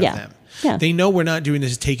advantage of them. Yeah. They know we're not doing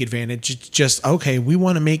this to take advantage. It's just, okay, we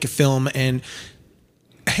want to make a film, and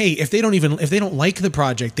hey, if they don't like the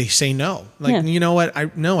project, they say no. Like, you know what? I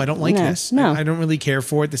don't like this. No. I don't really care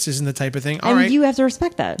for it. This isn't the type of thing. All and right. You have to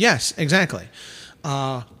respect that. Yes, exactly.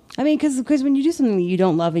 I mean, because when you do something that you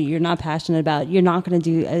don't love and you're not passionate about, you're not going to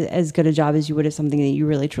do as good a job as you would if something that you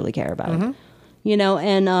really truly care about. You know,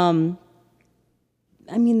 and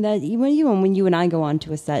I mean that even when you and I go on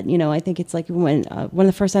to a set, you know, I think it's like when one of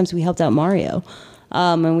the first times we helped out Mario.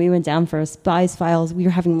 And we went down for a Spies Files. We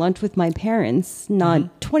were having lunch with my parents,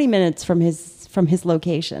 not 20 minutes from his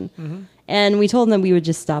location. And we told them that we would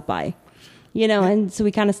just stop by, you know, and so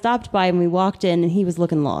we kind of stopped by and we walked in and he was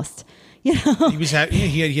looking lost. You know,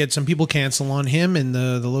 he had some people cancel on him, and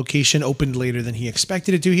the location opened later than he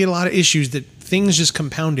expected it to. He had a lot of issues that things just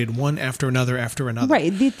compounded one after another after another.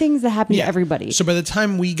 Right, the things that happen to everybody. So by the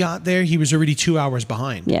time we got there, he was already 2 hours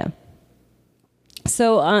behind. Yeah.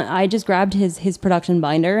 So I just grabbed his production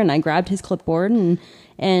binder and I grabbed his clipboard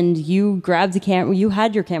and you grabbed the camera. You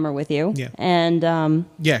had your camera with you. Yeah. And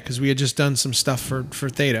because we had just done some stuff for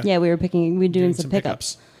Theta. Yeah, we were doing some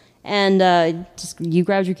pickups. And just you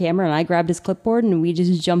grabbed your camera and I grabbed his clipboard and we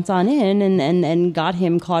just jumped on in and got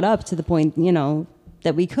him caught up to the point, you know,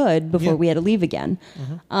 that we could before we had to leave again.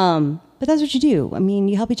 But that's what you do. I mean,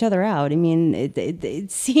 you help each other out. I mean,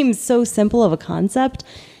 it seems so simple of a concept.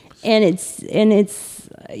 And it's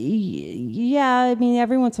I mean,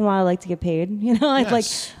 every once in a while I like to get paid. You know, I'd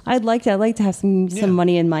like to have some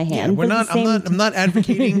money in my hand. Yeah, I'm not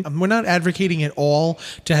advocating. We're not advocating at all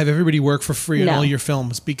to have everybody work for free on all your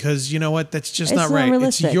films, because you know what? That's just not right.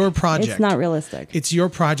 Realistic. It's your project. It's not realistic. It's your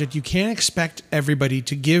project. You can't expect everybody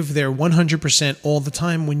to give their 100% all the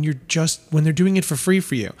time when they're doing it for free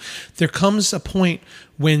for you. There comes a point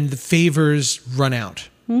when the favors run out.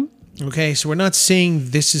 Okay, so we're not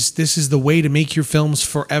saying this is the way to make your films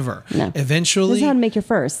forever. No. Eventually, this is how to make your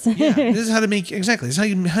first. This is how to make exactly. This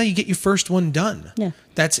is how you get your first one done. Yeah,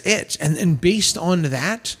 that's it. And based on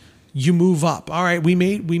that, you move up. All right,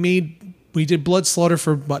 we did Blood Slaughter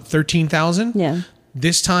for what, 13,000. Yeah.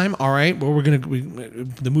 This time, all right, well,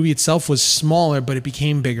 the movie itself was smaller, but it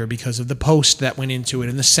became bigger because of the post that went into it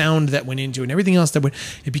and the sound that went into it and everything else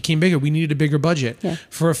it became bigger. We needed a bigger budget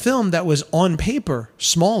for a film that was on paper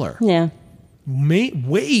smaller. Yeah.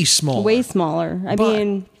 Way smaller. Way smaller.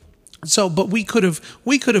 But we could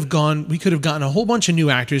have gotten a whole bunch of new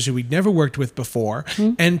actors who we'd never worked with before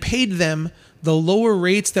and paid them the lower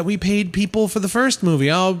rates that we paid people for the first movie.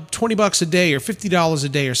 $20 a day or $50 a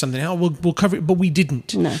day or something. We'll cover it, but we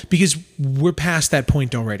didn't. No. Because we're past that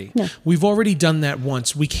point already. No. We've already done that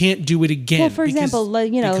once. We can't do it again. Well, for example,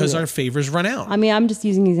 because our favors run out. I mean, I'm just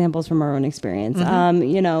using examples from our own experience.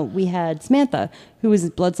 You know, we had Samantha, who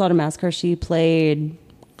was Blood Slaughter Massacre. She played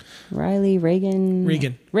Reagan.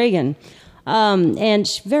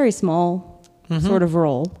 And very small sort of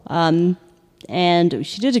role. And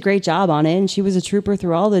she did a great job on it, and she was a trooper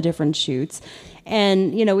through all the different shoots.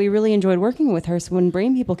 And, you know, we really enjoyed working with her. So when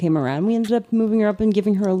Brain People came around, we ended up moving her up and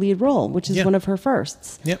giving her a lead role, which is one of her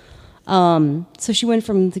firsts. Yep. So she went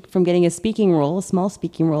from getting a small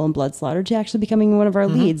speaking role in Blood Slaughter, to actually becoming one of our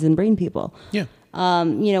leads in Brain People. Yeah.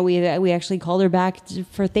 You know, we actually called her back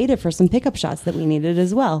for Theta for some pickup shots that we needed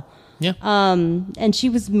as well. Yeah. And she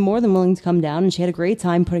was more than willing to come down, and she had a great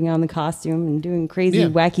time putting on the costume and doing crazy,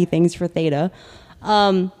 wacky things for Theta.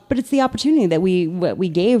 But it's the opportunity that we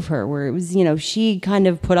gave her, where it was, you know, she kind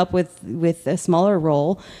of put up with a smaller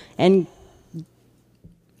role, and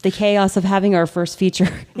the chaos of having our first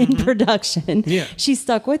feature in production. Yeah. She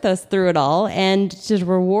stuck with us through it all, and to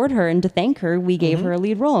reward her and to thank her, we gave her a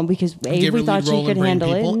lead role, because we thought she could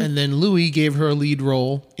handle it. And then Louis gave her a lead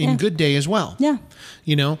role in Good Day as well. Yeah.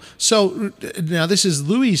 You know, so now this is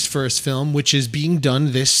Louis' first film, which is being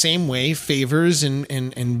done this same way, favors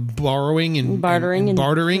and borrowing and bartering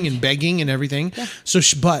and begging and everything. Yeah. So,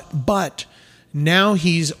 but now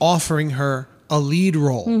he's offering her a lead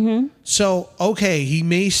role. So, okay, he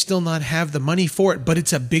may still not have the money for it, but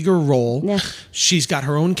it's a bigger role. Yeah. She's got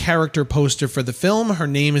her own character poster for the film. Her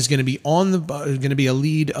name is going to be on the going to be a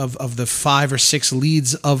lead of the 5 or 6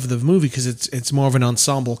 leads of the movie because it's more of an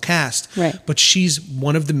ensemble cast. Right. But she's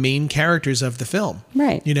one of the main characters of the film.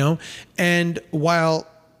 Right. You know, and while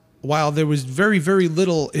there was very, very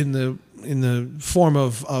little in the form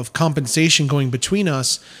of compensation going between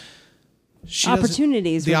us,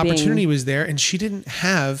 opportunities. The opportunity was there, and she didn't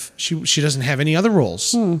have. She doesn't have any other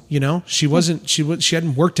roles. You know, she wasn't. She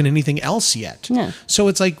hadn't worked in anything else yet. Yeah. So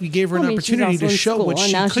it's like we gave her an opportunity to show what she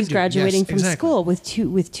could do. And now she's graduating from exactly. school with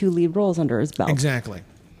two lead roles under his belt. Exactly.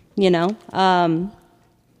 You know, and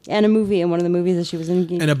a movie, and one of the movies that she was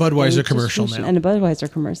in, and a Budweiser commercial now, and a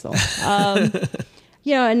Budweiser commercial.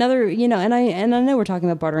 You know, another, you know, and I know we're talking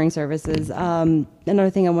about bartering services. Another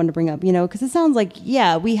thing I wanted to bring up, you know, because it sounds like,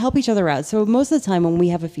 yeah, we help each other out. So most of the time when we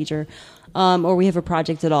have a feature or we have a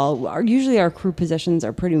project at all, usually our crew positions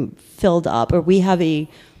are pretty filled up, or we have I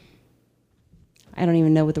don't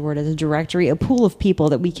even know what the word is, a directory, a pool of people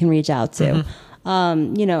that we can reach out to.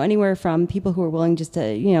 You know, anywhere from people who are willing just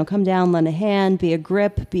to, you know, come down, lend a hand, be a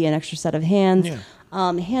grip, be an extra set of hands. Yeah.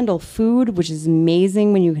 Handle food, which is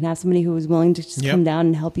amazing when you can have somebody who is willing to just come down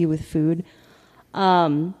and help you with food.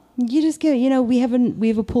 You just get, you know, we have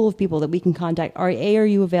a pool of people that we can contact. Are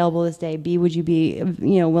you available this day? B, would you be,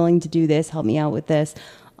 you know, willing to do this? Help me out with this.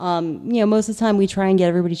 You know, most of the time we try and get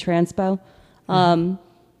everybody transpo.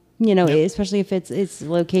 You know, especially if it's a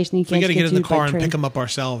location you can't. We got to get in the car and pick them up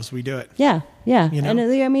ourselves. We do it. Yeah. You know? And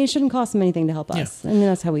I mean, it shouldn't cost them anything to help us. I mean,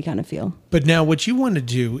 that's how we kind of feel. But now, what you want to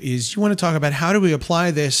do is you want to talk about how do we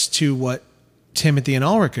apply this to what Timothy and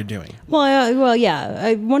Ulrich are doing. Well,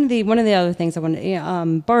 yeah. One of the other things I want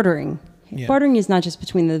to bartering. Yeah. Bartering is not just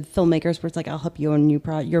between the filmmakers, where it's like I'll help you on your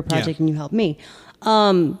project and you help me.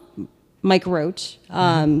 Mike Roach,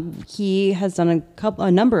 he has done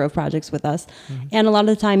a number of projects with us, and a lot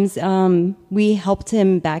of the times we helped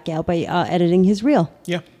him back out by editing his reel.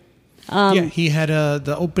 Yeah. He had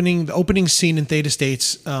the opening scene in Theta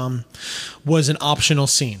States was an optional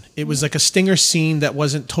scene. It was like a stinger scene that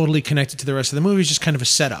wasn't totally connected to the rest of the movie. It was just kind of a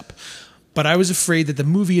setup. But I was afraid that the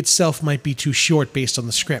movie itself might be too short based on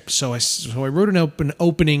the script. So I wrote an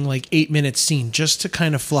opening like 8-minute scene just to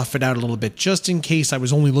kind of fluff it out a little bit, just in case I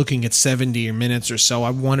was only looking at 70 minutes or so.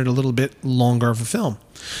 I wanted a little bit longer of a film.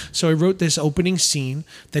 So I wrote this opening scene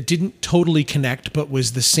that didn't totally connect, but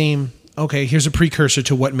was the same. Okay, here's a precursor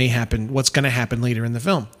to what may happen, what's going to happen later in the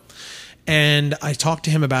film. And I talked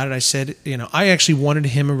to him about it. I said, you know, I actually wanted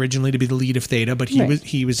him originally to be the lead of Theta, but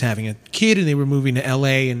he was having a kid and they were moving to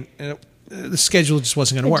LA and the schedule just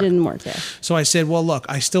wasn't going to work. It didn't work there. So I said, well, look,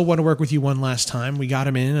 I still want to work with you one last time. We got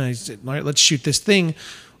him in and I said, all right, let's shoot this thing.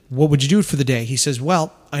 What would you do for the day? He says,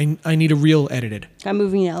 well, I need a reel edited. I'm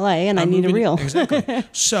moving to LA and I need a reel. Exactly.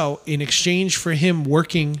 So in exchange for him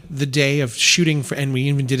working the day of shooting, and we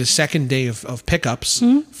even did a second day of pickups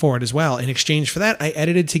for it as well. In exchange for that, I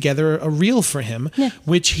edited together a reel for him,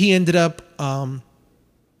 which he ended up, I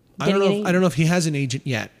don't know if he has an agent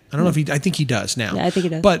yet. I don't know if I think he does now. Yeah, I think he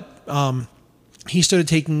does. But he started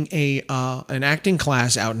taking an acting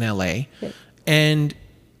class out in LA, and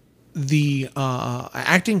the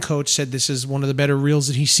acting coach said this is one of the better reels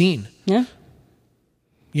that he's seen. Yeah.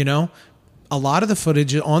 You know, a lot of the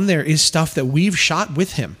footage on there is stuff that we've shot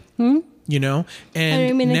with him. You know,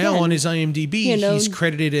 and now on his IMDb, he's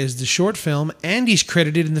credited as the short film and he's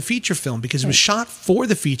credited in the feature film because it was shot for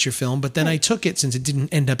the feature film. But then I took it, since it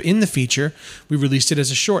didn't end up in the feature, we released it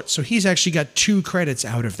as a short. So he's actually got 2 credits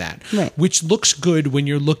out of that, which looks good when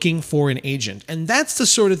you're looking for an agent. And that's the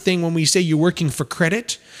sort of thing when we say you're working for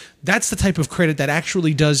credit, that's the type of credit that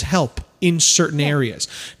actually does help in certain areas.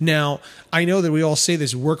 Now, I know that we all say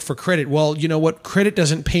this, work for credit. Well, you know what? Credit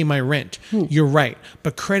doesn't pay my rent. You're right.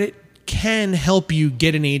 But credit can help you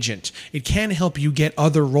get an agent. It can help you get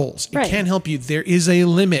other roles. It can help you. There is a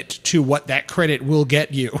limit to what that credit will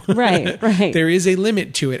get you. Right. There is a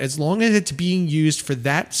limit to it as long as it's being used for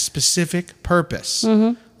that specific purpose.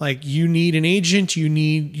 Like you need an agent,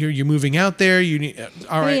 you're moving out there, you need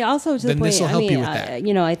all right. Also to then the point, this will help you with that.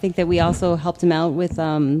 You know, I think that we also helped him out with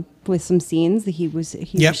some scenes that he was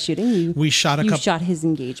shooting. We shot a couple. You shot his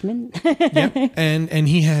engagement. and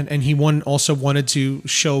he also wanted to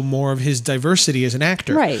show more of his diversity as an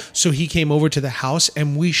actor. Right. So he came over to the house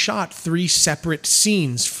and we shot 3 separate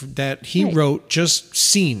scenes that he wrote, just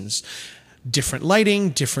scenes. different lighting,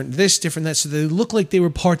 different this, different that. So they look like they were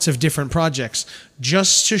parts of different projects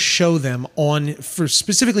just to show them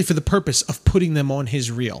specifically for the purpose of putting them on his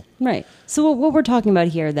reel. Right. So what we're talking about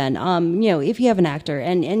here then, if you have an actor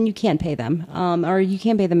and you can't pay them, or you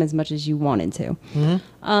can't pay them as much as you wanted to,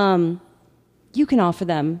 you can offer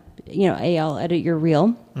them, A, I'll edit your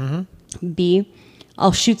reel. B,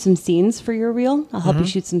 I'll shoot some scenes for your reel. I'll help you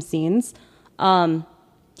shoot some scenes.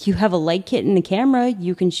 You have a light kit and a camera.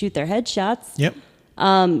 You can shoot their headshots. Yep.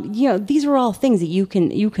 These are all things that you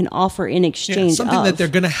can offer in exchange. Something that they're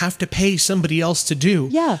going to have to pay somebody else to do.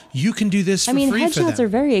 Yeah. You can do this for free for them. Headshots are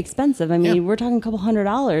very expensive. We're talking a couple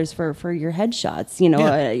 $100s for your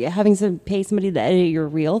headshots. Having to pay somebody to edit your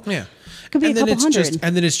reel. Yeah. Could be a couple $100.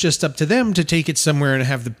 And then it's just up to them to take it somewhere and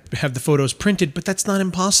have the photos printed. But that's not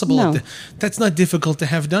impossible. No. That's not difficult to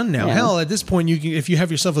have done now. Yeah. Hell, at this point, if you have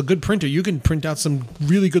yourself a good printer, you can print out some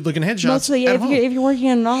really good looking headshots. Mostly, at home. if you're working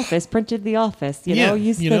in an office, print it the office.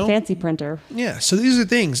 Use the fancy printer. Yeah. So these are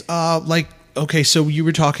things okay. So you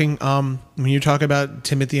were talking when you talk about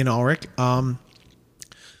Timothy and Ulrich.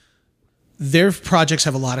 Their projects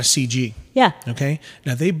have a lot of CG. Yeah. Okay.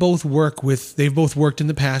 Now they've both worked in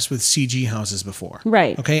the past with CG houses before.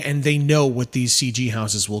 Right. Okay. And they know what these CG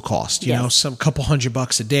houses will cost. Yes. Some couple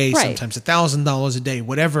 $100 a day, right. sometimes $1,000 a day,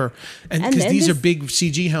 whatever. And because these are big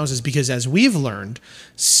CG houses, because as we've learned,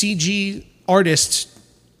 CG artists,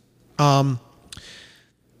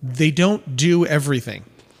 they don't do everything.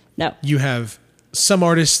 No. You have some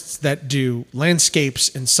artists that do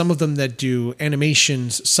landscapes and some of them that do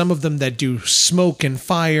animations, some of them that do smoke and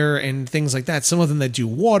fire and things like that, some of them that do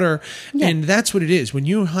water. Yeah. And that's what it is. When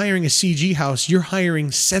you're hiring a CG house, you're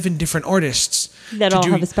hiring 7 different artists that all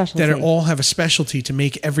have a specialty. That all have a specialty to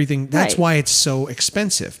make everything. That's why it's so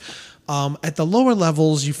expensive. At the lower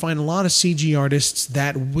levels, you find a lot of CG artists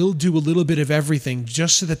that will do a little bit of everything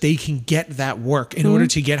just so that they can get that work in order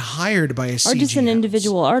to get hired by a CG house. Or just an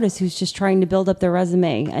individual artist who's just trying to build up their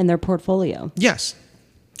resume and their portfolio. Yes.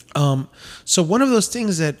 So one of those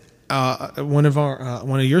things that one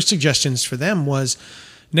of your suggestions for them was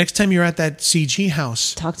next time you're at that CG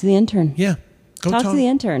house, talk to the intern. Yeah. Talk to the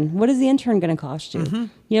intern. What is the intern going to cost you?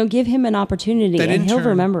 Mm-hmm. Give him an opportunity, he'll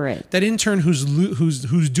remember it. That intern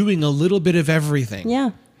who's doing a little bit of everything. Yeah.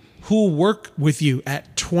 Who'll work with you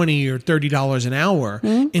at $20 or $30 an hour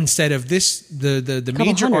instead of the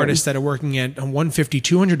major artists that are working at $150,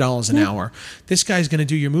 $200 an hour. This guy's going to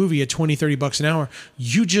do your movie at $20, $30 an hour.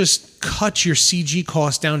 You just cut your CG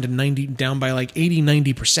cost down by like 80,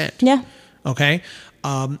 90%. Yeah. Okay.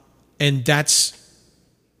 And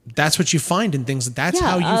that's what you find in things. That's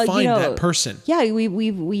how you find that person. Yeah,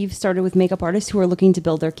 we've started with makeup artists who are looking to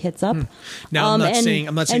build their kits up. Now I'm not saying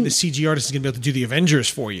the CG artist is going to be able to do the Avengers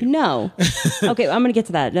for you. No. Okay, I'm going to get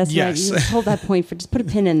to that. That's right. You hold that point just put a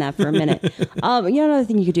pin in that for a minute. Another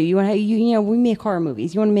thing you could do. We make horror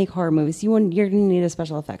movies. You want to make horror movies. You're going to need a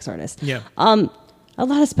special effects artist. Yeah. A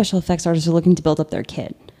lot of special effects artists are looking to build up their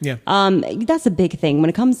kit. Yeah. That's a big thing when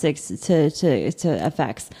it comes to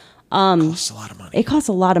effects. It costs a lot of money. It costs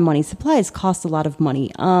a lot of money. Supplies cost a lot of money.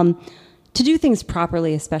 To do things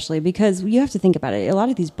properly, especially because you have to think about it. A lot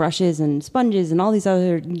of these brushes and sponges and all these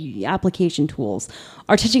other application tools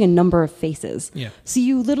are touching a number of faces. Yeah. So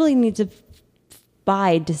you literally need to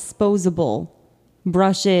buy disposable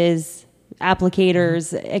brushes,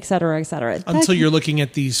 applicators, et cetera, et cetera. Until you're looking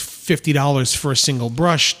at these $50 for a single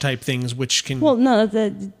brush type things, which can... Well, no,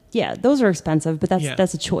 yeah, those are expensive, but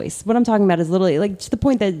that's a choice. What I'm talking about is literally like to the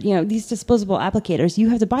point that, these disposable applicators, you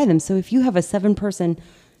have to buy them. So if you have a 7-person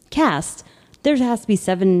cast, there has to be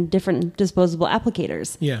 7 different disposable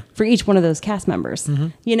applicators for each one of those cast members.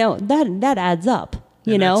 Mm-hmm. That adds up,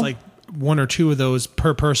 That's like 1 or 2 of those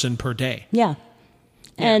per person per day. Yeah.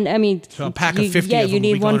 And so a pack of 50 of them you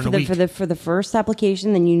need one for the first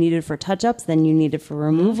application, then you need it for touch-ups, then you need it for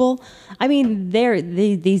removal. I mean,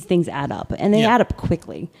 these things add up, and they add up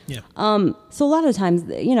quickly. Yeah. So a lot of times,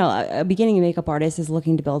 a beginning makeup artist is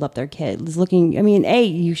looking to build up their kit.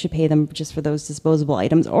 You should pay them just for those disposable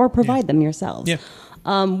items, or provide them yourselves.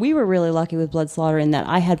 Yeah. We were really lucky with Blood Slaughter in that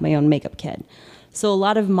I had my own makeup kit, so a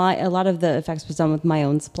lot of the effects was done with my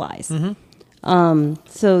own supplies. Mm-hmm.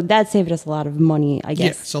 So that saved us a lot of money, I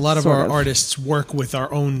guess. Yeah, so a lot of our artists work with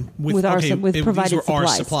our own with provided these supplies. Our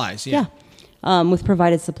supplies. Yeah. With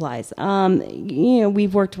provided supplies.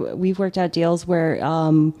 We've worked out deals where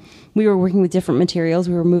we were working with different materials.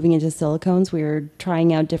 We were moving into silicones. We were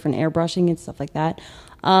trying out different airbrushing and stuff like that.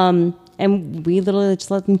 And we literally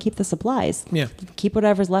just let them keep the supplies. Yeah. Keep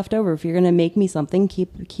whatever's left over. If you're going to make me something,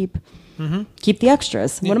 keep Keep the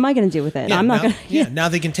extras. What am I going to do with it? Yeah, I'm not now, going to. Yeah, now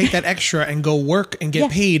they can take that extra and go work and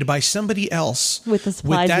get paid by somebody else With the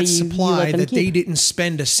supplies that that you supply let them that they keep. didn't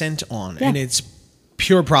spend a cent on, and it's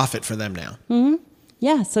pure profit for them now.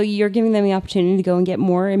 Yeah, so you're giving them the opportunity to go and get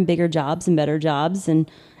more and bigger jobs and better jobs, and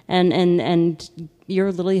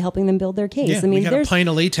you're literally helping them build their case. Yeah, I mean, we got a there's pint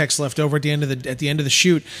of latex left over at the end of the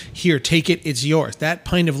shoot. Here, take it. It's yours. That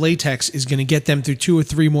pint of latex is going to get them through 2 or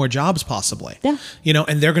 3 more jobs, possibly. Yeah.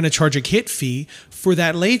 And they're going to charge a kit fee for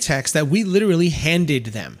that latex that we literally handed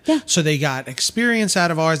them. Yeah. So they got experience out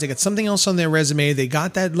of ours. They got something else on their resume. They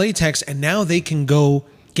got that latex, and now they can go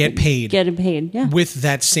get paid. Yeah. With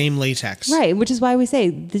that same latex. Right, which is why we say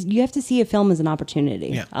you have to see a film as an opportunity.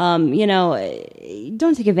 Yeah.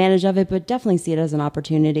 Don't take advantage of it, but definitely see it as an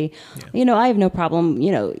opportunity. Yeah. I have no problem.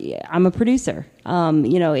 I'm a producer.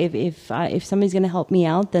 If somebody's going to help me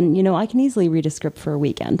out, then I can easily read a script for a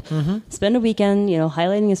weekend. Spend a weekend,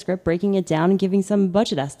 highlighting a script, breaking it down, and giving some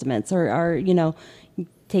budget estimates, or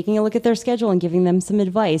taking a look at their schedule and giving them some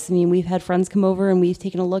advice. I mean, we've had friends come over and we've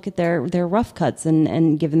taken a look at their rough cuts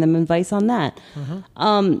and given them advice on that.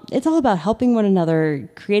 It's all about helping one another,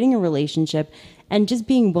 creating a relationship, and just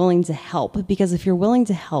being willing to help. Because if you're willing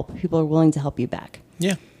to help, people are willing to help you back.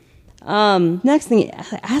 Yeah. Next thing,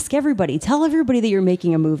 ask everybody. Tell everybody that you're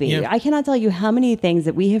making a movie. Yeah. I cannot tell you how many things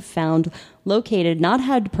that we have found located, not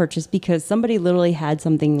had to purchase because somebody literally had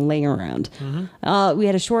something laying around. We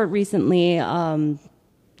had a short recently,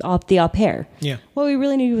 the au pair. Yeah. What we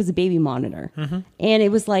really needed was a baby monitor. And it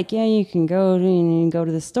was like, you can go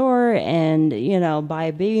to the store and, buy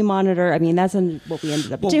a baby monitor. I mean, that's what we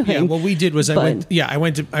ended up doing. Yeah, what we did was I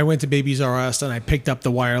went to Babies R Us and I picked up the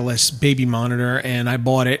wireless baby monitor and I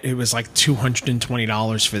bought it. It was like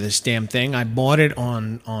 $220 for this damn thing. I bought it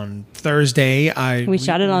on Thursday. We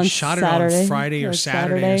shot it on Saturday. Friday or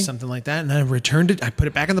Saturday or something like that. And I returned it. I put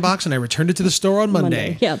it back in the box and I returned it to the store on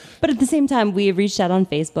Monday. Yeah. But at the same time, we reached out on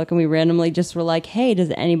Facebook and we randomly just were like, hey, does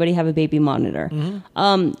anybody have a baby monitor?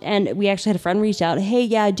 And we actually had a friend reach out. Hey,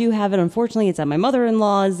 yeah, I do have it. Unfortunately, it's at my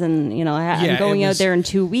mother-in-law's and, I'm going out there in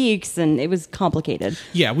 2 weeks and it was complicated.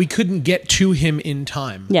 Yeah, we couldn't get to him in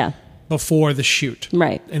time. Yeah. Before the shoot.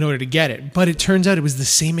 Right. In order to get it. But it turns out it was the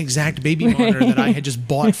same exact baby monitor that I had just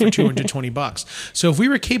bought for $220. So if we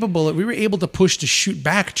were able to push the shoot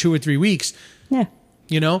back 2 or 3 weeks. Yeah.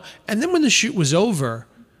 And then when the shoot was over,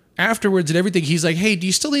 afterwards and everything, he's like, hey, do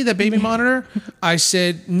you still need that baby monitor? I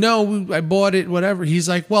said, no, I bought it, whatever. He's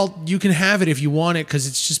like, well, you can have it if you want it because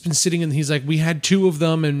it's just been sitting in. He's like, we had 2 of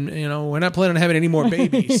them and, we're not planning on having any more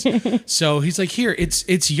babies. So he's like, here,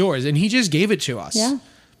 it's yours. And he just gave it to us. Yeah.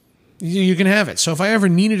 You can have it. So if I ever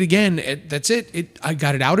need it again, that's it. I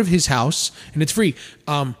got it out of his house and it's free.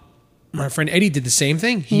 My friend Eddie did the same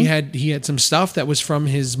thing. He had some stuff that was from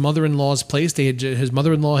his mother-in-law's place. His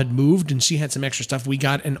mother-in-law had moved and she had some extra stuff. We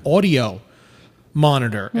got an audio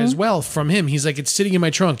monitor as well from him. He's like, it's sitting in my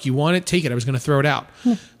trunk. You want it? Take it. I was going to throw it out.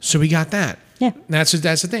 So we got that. Yeah. That's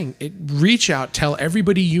the thing. Reach out. Tell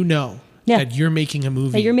everybody that you're making a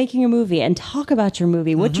movie. That you're making a movie and talk about your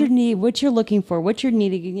movie. What you need, what you're looking for, what you're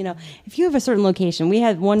needing. If you have a certain location, we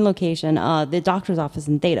had one location, the doctor's office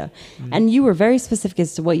in Theta, and you were very specific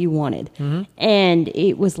as to what you wanted. And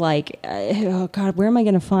it was like, oh God, where am I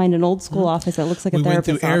going to find an old school office that looks like a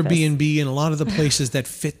therapist's office? We went through Airbnb and a lot of the places that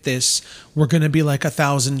fit this were going to be like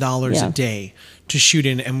 $1,000 a day to shoot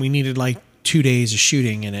in, and we needed like 2 days of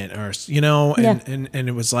shooting in it, or and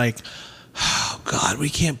it was like, oh God, we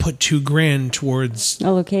can't put $2,000 towards a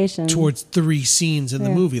location, towards 3 scenes in the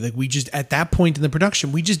movie. Like we just, at that point in the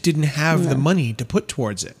production, we just didn't have the money to put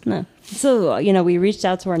towards it. No. So, we reached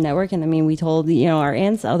out to our network and we told, our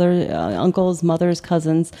aunts, other uncles, mothers,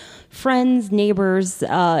 cousins, friends, neighbors,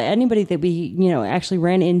 anybody that we, actually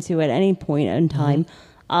ran into at any point in time.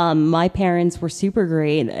 My parents were super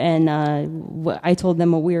great, and I told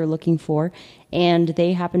them what we were looking for, and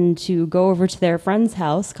they happened to go over to their friend's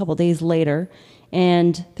house a couple days later,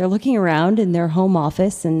 and they're looking around in their home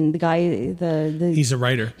office, and the guy, he's a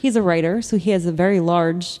writer. He's a writer, so he has a very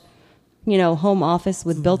large, home office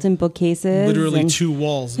with built-in bookcases. Literally 2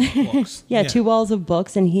 walls of books. 2 walls of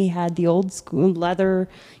books, and he had the old school leather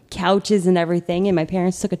couches and everything, and my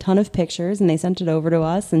parents took a ton of pictures and they sent it over to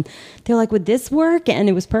us, and they're like, would this work? And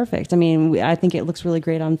it was perfect. I mean, I think it looks really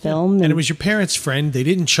great on film. And it was your parents' friend. They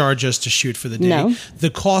didn't charge us to shoot for the day. No. The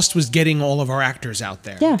cost was getting all of our actors out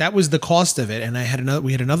there. Yeah. That was the cost of it. And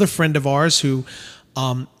we had another friend of ours who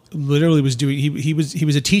literally was doing, he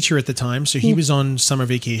was a teacher at the time, so he was on summer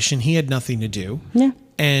vacation. He had nothing to do. Yeah.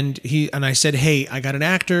 And I said, hey, I got an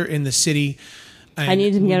actor in the city. I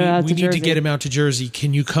need to get him out to We need Jersey. to get him out to Jersey.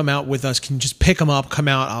 Can you come out with us? Can you just pick him up, come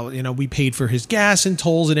out? We paid for his gas and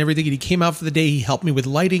tolls and everything. And he came out for the day. He helped me with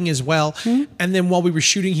lighting as well. And then while we were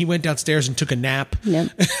shooting, he went downstairs and took a nap.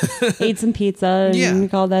 Yep. Ate some pizza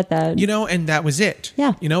and called that. And that was it.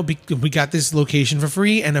 Yeah. We got this location for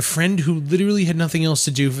free, and a friend who literally had nothing else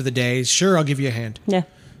to do for the day. Sure, I'll give you a hand. Yeah.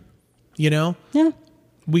 Yeah.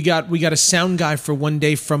 We got a sound guy for one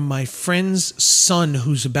day from my friend's son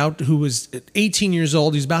who was 18 years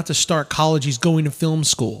old. He's about to start college. He's going to film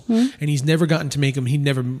school, and he's never gotten to make him. He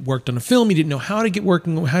never worked on a film. He didn't know how to get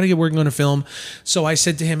working on a film. So I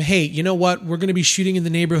said to him, "Hey, you know what? We're going to be shooting in the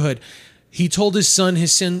neighborhood." He told his son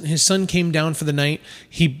came down for the night.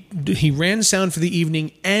 He ran sound for the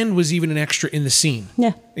evening and was even an extra in the scene.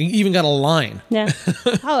 Yeah. He even got a line. Yeah.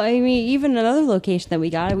 Even another location that we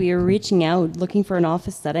were reaching out looking for an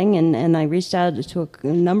office setting, and I reached out to a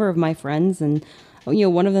number of my friends, and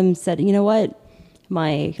one of them said, "You know what?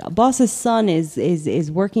 My boss's son is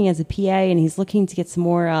working as a PA, and he's looking to get some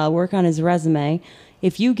more work on his resume.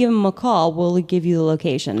 If you give him a call, we'll give you the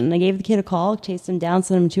location." And I gave the kid a call, chased him down,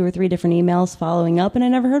 sent him 2 or 3 different emails following up, and I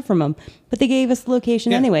never heard from him. But they gave us the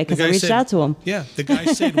location anyway because I reached out to him. Yeah, the guy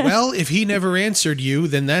said, "Well, if he never answered you,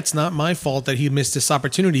 then that's not my fault that he missed this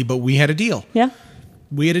opportunity, but we had a deal." Yeah.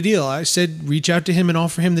 We had a deal. I said, reach out to him and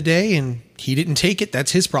offer him the day, and he didn't take it.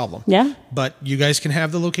 That's his problem. Yeah. But you guys can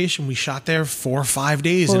have the location. We shot there 4 or 5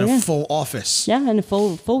 days in a full office. Yeah, and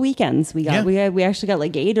full weekends. We actually got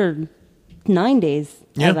like 8 or 9 days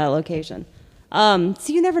out of that location. So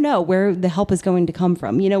you never know where the help is going to come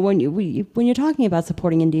from. When you're talking about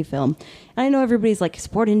supporting indie film, and I know everybody's like,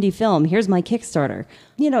 support indie film. Here's my Kickstarter.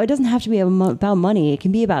 It doesn't have to be about money. It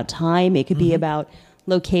can be about time. It could be about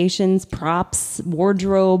locations, props,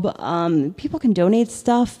 wardrobe. People can donate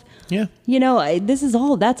stuff. Yeah.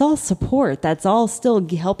 That's all support. That's all still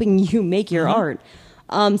helping you make your art.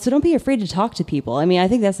 So don't be afraid to talk to people. I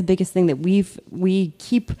think that's the biggest thing that we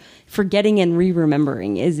keep forgetting and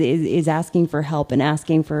re-remembering is asking for help and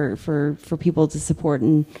asking for people to support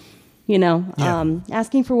and,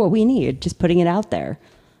 asking for what we need, just putting it out there.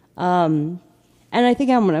 And I think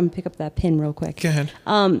I'm going to pick up that pin real quick. Go ahead.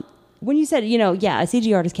 When you said, a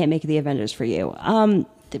CG artist can't make the Avengers for you.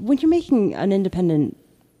 When you're making an independent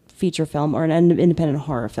feature film or an independent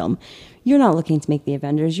horror film, you're not looking to make the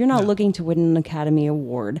Avengers. You're not looking to win an Academy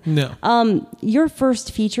Award. No. Your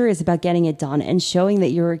first feature is about getting it done and showing that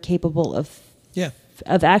you're capable of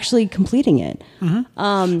actually completing it.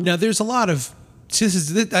 Now, there's a lot of...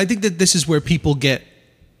 I think that this is where people get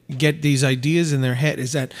these ideas in their head,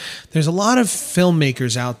 is that there's a lot of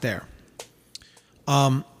filmmakers out there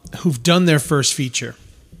who've done their first feature.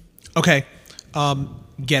 Okay,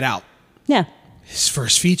 Get Out. Yeah. His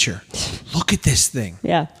first feature. Look at this thing.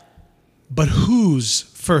 Yeah. But whose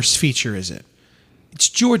first feature is it? It's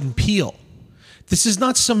Jordan Peele. This is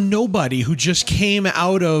not some nobody who just came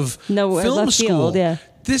out of film school. Field, yeah.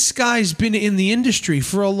 This guy's been in the industry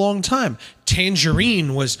for a long time.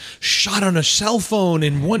 Tangerine was shot on a cell phone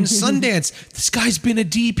and won Sundance. This guy's been a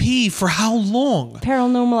DP for how long?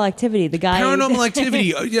 Paranormal Activity. The guy. Paranormal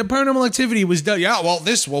Activity. Paranormal Activity was done. Yeah. Well,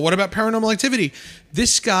 what about Paranormal Activity?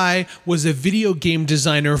 This guy was a video game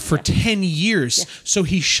designer for 10 years. Yeah. So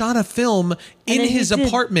he shot a film in his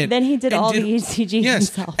apartment. Then he did all the CG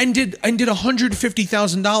himself. And did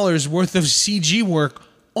 $150,000 worth of CG work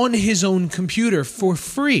on his own computer for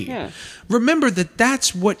free. Yeah. Remember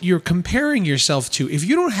that's what you're comparing yourself to. If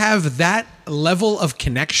you don't have that level of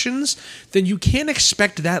connections, then you can't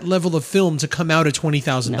expect that level of film to come out at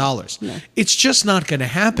 $20,000. No. It's just not going to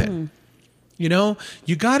happen.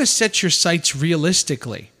 You got to set your sights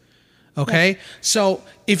realistically. Okay? Yeah. So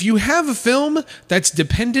if you have a film that's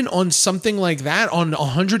dependent on something like that, on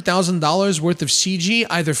 $100,000 worth of CG,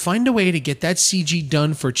 either find a way to get that CG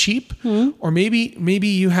done for cheap, or maybe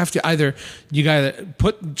you have to you gotta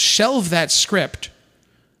shelve that script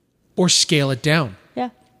or scale it down. Yeah.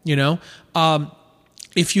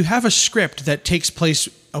 If you have a script that takes place,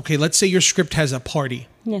 okay, let's say your script has a party.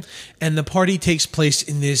 Yeah. And the party takes place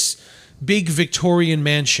in this big Victorian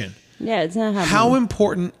mansion. Yeah, it's not happening. How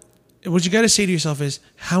important... What you got to say to yourself is,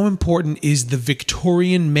 how important is the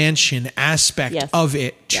Victorian mansion aspect of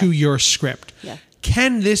it to your script? Yeah.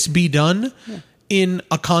 Can this be done in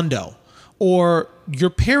a condo or your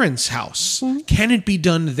parents' house? Can it be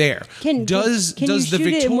done there? Does you the shoot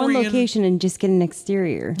Victorian it in one location and just get an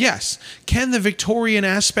exterior? Yes. Can the Victorian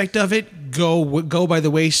aspect of it go by the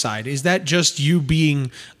wayside? Is that just you being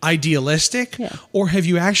idealistic? Yeah. Or have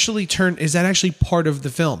you actually is that actually part of the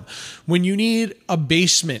film? When you need a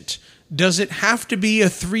basement, does it have to be a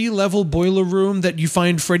 3-level boiler room that you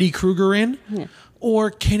find Freddy Krueger in? Yeah.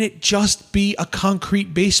 Or can it just be a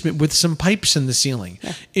concrete basement with some pipes in the ceiling?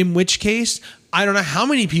 Yeah. In which case, I don't know how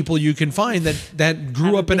many people you can find that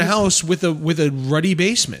grew up in a house with a ruddy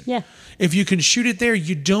basement. Yeah. If you can shoot it there,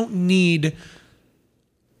 you don't need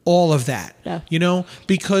all of that. Yeah. You know,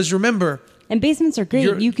 because remember, and basements are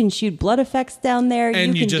great. You can shoot blood effects down there,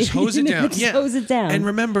 and you just hose it down. Just hose it down. And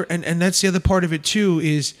remember, and that's the other part of it too,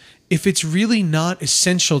 is if it's really not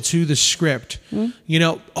essential to the script, you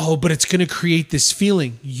know, but it's going to create this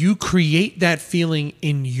feeling. You create that feeling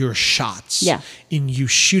in your shots, in you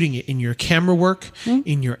shooting it, in your camera work,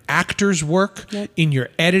 in your actors' work, in your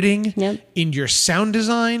editing, in your sound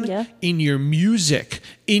design, in your music,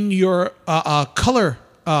 in your color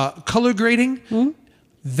grading.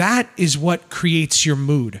 That is what creates your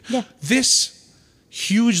mood. Yeah. This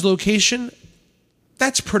huge location,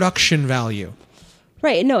 that's production value.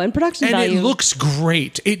 Right. No, and production value. And it looks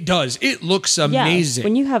great. It does. It looks amazing.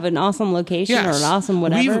 When you have an awesome location or an awesome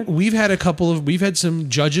whatever. We've had some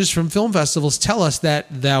judges from film festivals tell us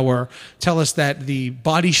that the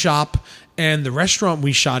body shop and the restaurant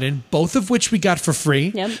we shot in, both of which we got for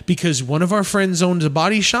free, because one of our friends owns a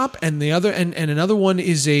body shop and the other and another one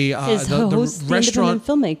is the restaurant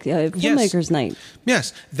filmmakers night.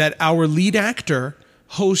 Yes, that our lead actor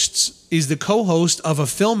is the co-host of a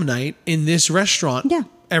film night in this restaurant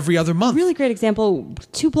every other month. Really great example.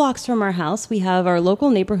 2 blocks from our house, we have our local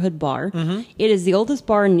neighborhood bar. It is the oldest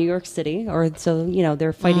bar in New York City, or so, you know,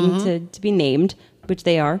 they're fighting to be named, which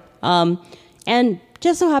they are. And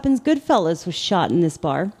just so happens Goodfellas was shot in this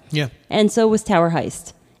bar. Yeah. And so was Tower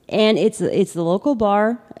Heist. And it's the local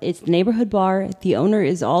bar. It's the neighborhood bar. The owner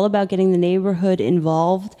is all about getting the neighborhood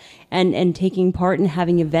involved and taking part and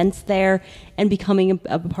having events there and becoming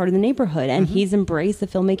a part of the neighborhood. And he's embraced the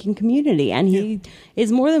filmmaking community, and he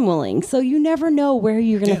is more than willing. So you never know where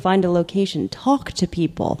you're going to find a location. Talk to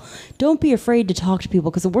people. Don't be afraid to talk to people,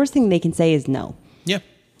 because the worst thing they can say is no. Yeah.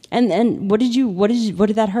 And what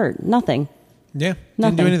did that hurt? Nothing. Yeah.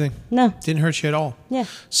 Nothing. Didn't do anything. No. Didn't hurt you at all. Yeah.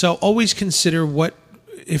 So always consider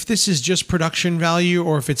if this is just production value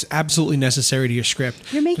or if it's absolutely necessary to your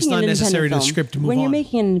script. You're making if it's not necessary to the script to move on. When you're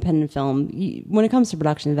making an independent film, when it comes to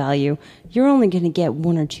production value, you're only going to get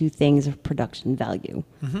 1 or 2 things of production value.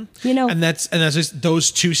 You know, and that's just those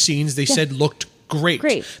 2 scenes they said looked great.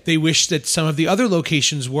 They wish that some of the other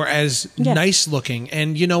locations were as nice looking.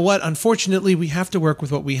 And you know what? Unfortunately, we have to work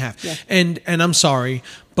with what we have. Yeah. And I'm sorry,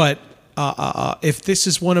 but if this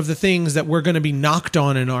is one of the things that we're going to be knocked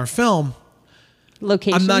on in our film,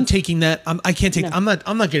 location. I'm not taking that. I can't take. No.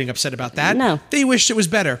 I'm not getting upset about that. No. They wished it was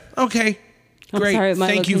better. Okay. Great. Sorry,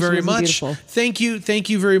 Thank you very much. Beautiful. Thank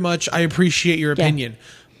you very much. I appreciate your opinion.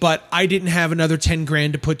 But I didn't have another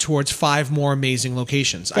 $10,000 to put towards 5 more amazing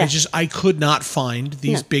locations. Yeah. I could not find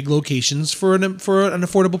these big locations for an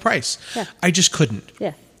affordable price. Yeah. I just couldn't.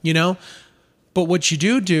 Yeah. You know? But what you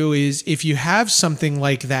do is if you have something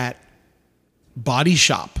like that body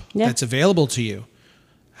shop that's available to you,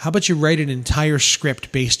 how about you write an entire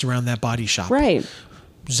script based around that body shop? Right.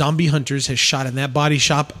 Zombie Hunters has shot in that body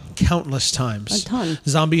shop countless times. A ton.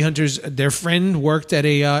 Zombie Hunters, their friend works at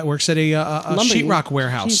a sheetrock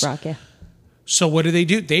warehouse. Sheetrock, yeah. So what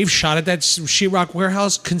do? They've shot at that sheetrock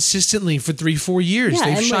warehouse consistently for 3-4 years.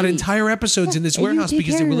 Yeah, They've shot entire episodes in this warehouse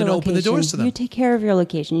because they're willing to open the doors to them. You take care of your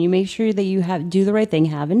location. You make sure that you do the right thing,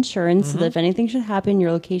 have insurance, so that if anything should happen,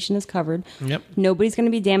 your location is covered. Yep. Nobody's going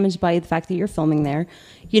to be damaged by the fact that you're filming there.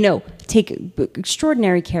 You know, take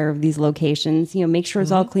extraordinary care of these locations. You know, make sure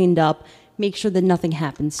it's all cleaned up. Make sure that nothing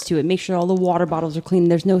happens to it. Make sure all the water bottles are clean.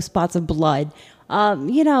 There's no spots of blood.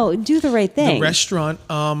 You know, do the right thing. The restaurant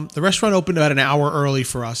opened about an hour early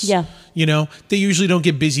for us. Yeah. You know, they usually don't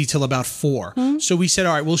get busy till about 4. So we said,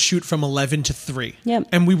 all right, we'll shoot from 11 to 3. Yep.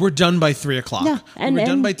 And we were done by 3 o'clock. Yeah. We were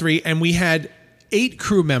done by 3, and we had 8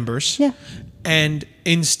 crew members. Yeah. And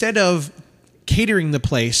instead of catering the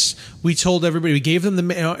place, we told everybody, we gave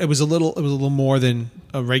them it was a little more than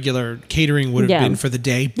a regular catering would have been for the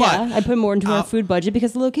day, but I put more into our food budget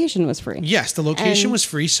because the location was free. Yes, the location was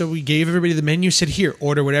free, so we gave everybody the menu, said, here,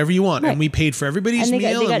 order whatever you want. And we paid for everybody's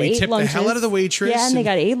meal, and we tipped the hell out of the waitress. Yeah, and they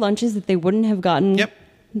got 8 lunches that they wouldn't have gotten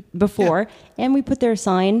before. And we put their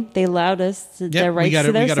sign. They allowed us their rights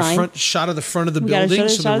to their sign. We got a front shot of the front of the building,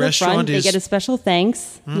 so the restaurant is... They get a special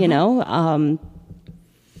thanks, you know.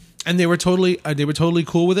 And they were totally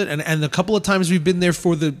cool with it. And the couple of times we've been there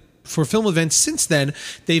for film events since then,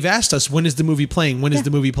 they've asked us, when is the movie playing? When is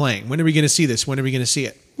the movie playing? When are we going to see this? When are we going to see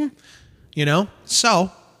it? Yeah. You know?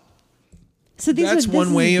 So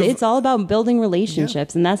it's all about building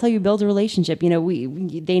relationships, and that's how you build a relationship. You know,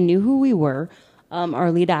 they knew who we were.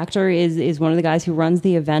 Our lead actor is one of the guys who runs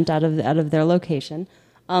the event out of their location.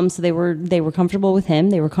 So they were comfortable with him.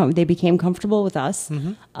 They became comfortable with us.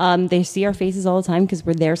 They see our faces all the time because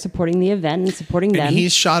we're there supporting the event and supporting them. And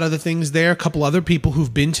he's shot other things there. A couple other people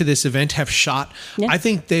who've been to this event have shot. Yeah. I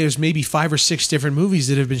think there's maybe 5 or 6 different movies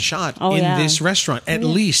that have been shot in this restaurant, at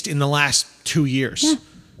least in the last 2 years. Yeah.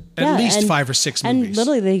 At least 5 or 6 movies. And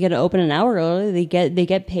literally, they get to open an hour early. They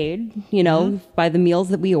get paid, by the meals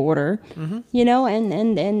that we order,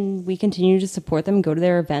 and we continue to support them, go to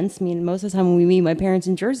their events. I mean, most of the time when we meet my parents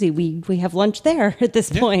in Jersey, we have lunch there at this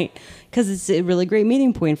point because it's a really great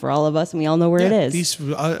meeting point for all of us, and we all know where it is.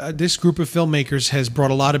 This group of filmmakers has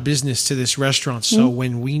brought a lot of business to this restaurant. So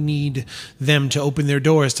when we need them to open their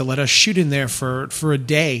doors to let us shoot in there for a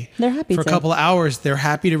day, they're happy for a couple of hours, they're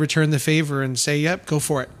happy to return the favor and say, "Yep, go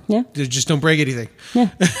for it." Yeah. Just don't break anything. Yeah.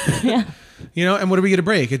 Yeah. And what are we going to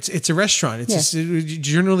break? It's a restaurant.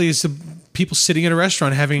 Generally it's the people sitting at a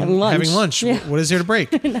restaurant having lunch. Yeah. What is there to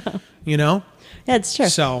break? Yeah, it's true.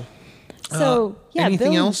 So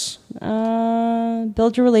anything else?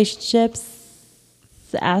 Build your relationships,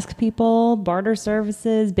 ask people, barter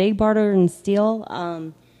services, big barter and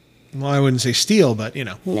steal. Well, I wouldn't say steal, but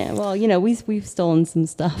Yeah, well, we've stolen some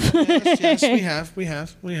stuff. Yes, we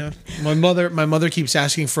have. My mother keeps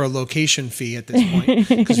asking for a location fee at this point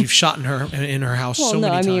because we've shot in her house so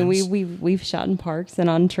many times. I mean, we've shot in parks and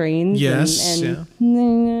on trains. Yes,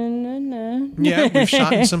 we've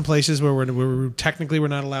shot in some places where we're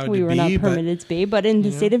not allowed to be. We were not permitted to be, but in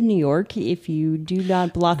the state of New York, if you do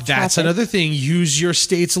not block traffic, that's another thing. Use your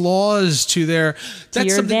state's laws to your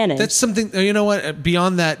advantage. That's something. You know what?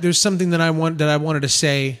 Beyond that, there's something that I wanted to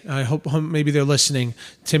say. I hope maybe they're listening.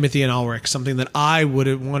 Timothy and Ulrich. Something that I would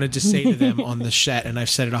have wanted to say to them on the set, and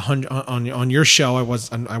I've said it on your show. I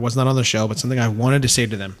was not on the show, but something I wanted to say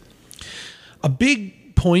to them. A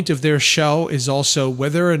big point of their show is also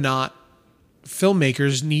whether or not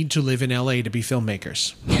filmmakers need to live in LA to be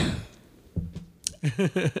filmmakers.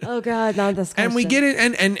 Oh God, not this question. And we get it,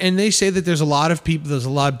 and they say that there's a lot of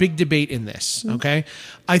big debate in this. Okay,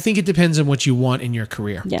 I think it depends on what you want in your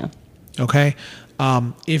career. Yeah. Okay,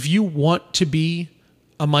 if you want to be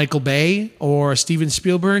a Michael Bay or a Steven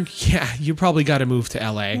Spielberg, you probably got to move to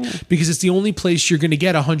LA because it's the only place you're going to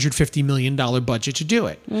get $150 million budget to do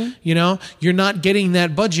it. You're not getting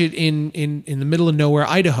that budget in the middle of nowhere,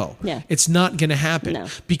 Idaho. Yeah. It's not going to happen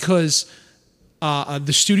because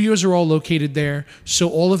the studios are all located there. So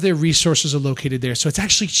all of their resources are located there. So it's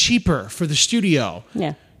actually cheaper for the studio.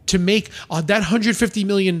 Yeah. To make that $150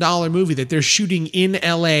 million movie that they're shooting in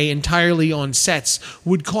LA entirely on sets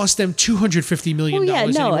would cost them $250 million.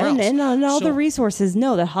 And all the resources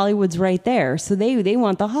know that Hollywood's right there, so they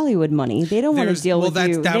want the Hollywood money. They don't want to deal with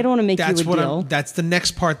you. They don't want to make you a deal. That's the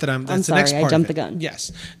next part that I'm. That's I'm the sorry, next part I jumped of it. the gun.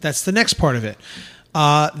 Yes, that's the next part of it.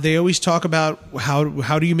 They always talk about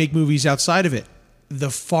how do you make movies outside of it. The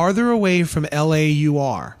farther away from LA you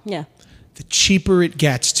are, the cheaper it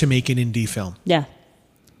gets to make an indie film. Yeah.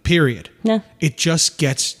 Period. Yeah. It just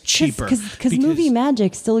gets cheaper. Because movie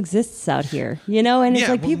magic still exists out here, and it's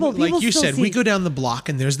like people like you said, we go down the block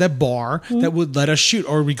and there's that bar that would let us shoot,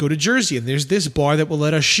 or we go to Jersey and there's this bar that will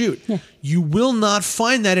let us shoot. Yeah. You will not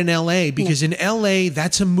find that in LA because in LA,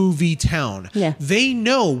 that's a movie town. Yeah. They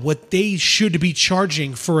know what they should be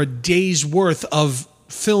charging for a day's worth of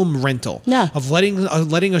film rental, of letting a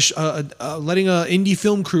indie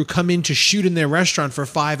film crew come in to shoot in their restaurant for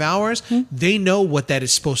 5 hours. They know what that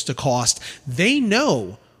is supposed to cost. They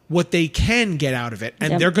know what they can get out of it,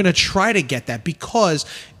 and they're going to try to get that, because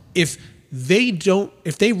if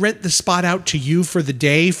they rent the spot out to you for the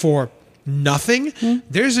day for nothing,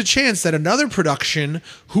 there's a chance that another production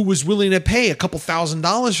who was willing to pay a couple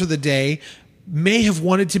 $1,000s for the day may have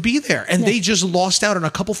wanted to be there, and they just lost out on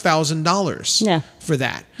a couple $1,000s for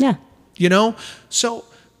that. Yeah. So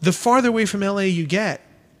the farther away from LA you get,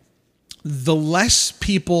 the less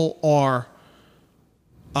people are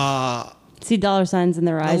see dollar signs in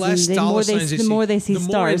their eyes, the more they see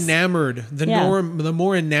stars. The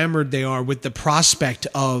more enamored they are with the prospect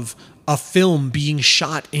of a film being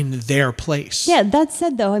shot in their place. Yeah, that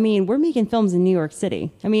said, though, I mean, we're making films in New York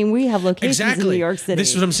City. I mean, we have locations in New York City. This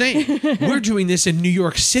is what I'm saying. We're doing this in New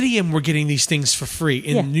York City, and we're getting these things for free.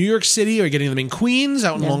 In New York City, we're getting them in Queens,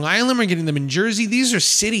 out in Long Island, we're getting them in Jersey. These are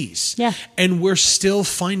cities. Yeah. And we're still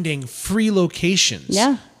finding free locations.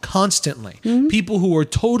 Yeah. constantly. People who are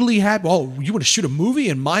totally happy. Oh, you want to shoot a movie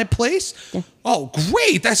in my place? Yeah. Oh,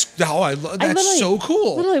 great! That's so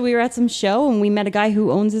cool. Literally, we were at some show and we met a guy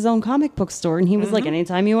who owns his own comic book store, and he was like,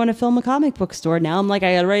 "Anytime you want to film a comic book store." Now I'm like,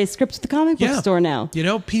 I got to write a script for the comic book store now. You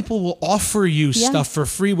know, people will offer you stuff for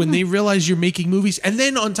free when they realize you're making movies, and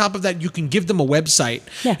then on top of that, you can give them a website,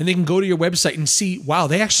 and they can go to your website and see, wow,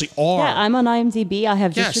 they actually are. Yeah, I'm on IMDb. I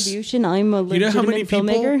have distribution. I'm a legitimate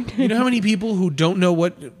filmmaker. You know how many people who don't know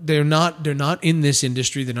what they're not in this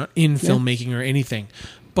industry, they're not in filmmaking or anything,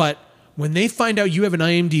 but when they find out you have an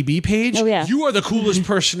IMDb page, you are the coolest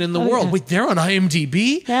person in the world. Yeah. Wait, they're on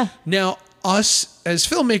IMDb? Yeah. Now, us as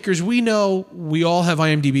filmmakers, we know we all have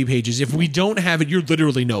IMDb pages. If we don't have it, you're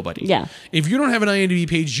literally nobody. Yeah. If you don't have an IMDb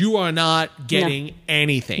page, you are not getting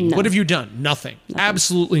anything. No. What have you done? Nothing.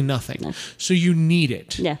 Absolutely nothing. No. So you need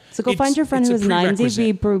it. Yeah. So go find your friend who has an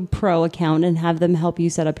IMDb Pro account and have them help you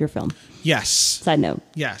set up your film. Yes. Side note.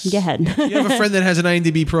 Yes. Go ahead. You have a friend that has an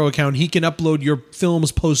IMDb Pro account. He can upload your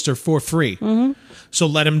film's poster for free. So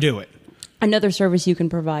let him do it. Another service you can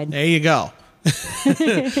provide. There you go.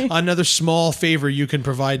 Another small favor you can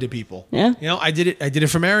provide to people. Yeah. You know, I did it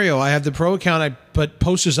for Mario. I have the Pro account. I put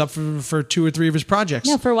posters up for 2 or 3 of his projects.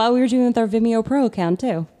 Yeah, for a while we were doing it with our Vimeo Pro account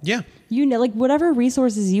too. Yeah. You know, like whatever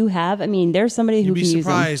resources you have, I mean, there's somebody who You'd can be use them.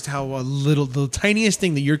 surprised how the tiniest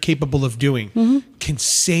thing that you're capable of doing can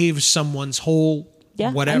save someone's whole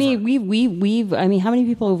whatever. I mean, how many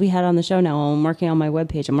people have we had on the show now? I'm working on my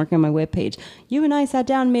webpage. You and I sat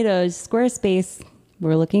down and made a Squarespace.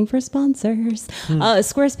 We're looking for sponsors.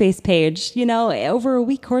 Squarespace page, you know, over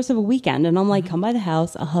course of a weekend. And I'm like, come by the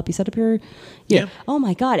house. I'll help you set up your... Yeah. Oh,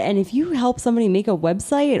 my God. And if you help somebody make a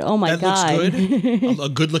website, oh, my God. Looks good. A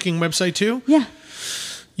good-looking website, too? Yeah.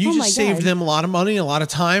 You just saved them a lot of money, a lot of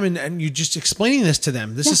time, and you're just explaining this to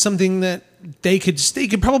them. This is something that they could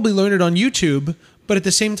probably learn it on YouTube, but at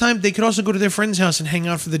the same time, they could also go to their friend's house and hang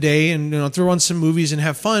out for the day and throw on some movies and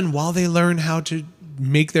have fun while they learn how to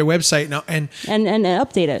make their website now and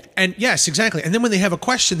update it. And yes, exactly. And then when they have a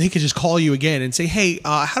question, they could just call you again and say, "Hey,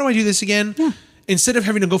 how do I do this again?" Yeah. Instead of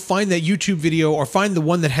having to go find that YouTube video or find the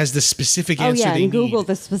one that has the specific answer they and Google need.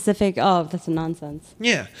 the specific. Oh, that's nonsense.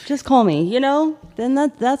 Yeah. Just call me. You know, then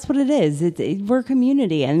that's what it is. We're a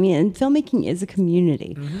community. I mean, and filmmaking is a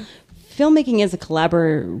community. Filmmaking is a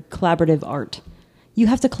collaborative art. You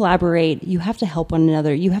have to collaborate. You have to help one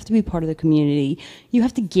another. You have to be part of the community. You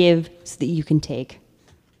have to give so that you can take.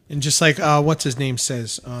 And just like what's his name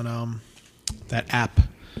says on that app.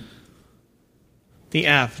 The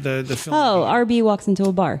app, the film. Oh, RB walks into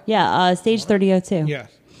a bar. Yeah, Stage 3002.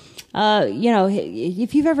 Yeah. You know,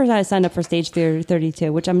 if you've ever signed up for Stage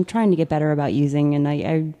 32, which I'm trying to get better about using, and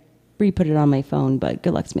I re-put it on my phone, but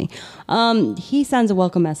good luck to me. He sends a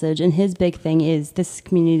welcome message, and his big thing is this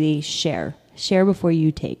community share. Share before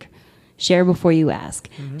you take. Share before you ask.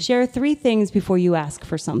 Share 3 things before you ask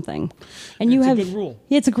for something. And it's a good rule.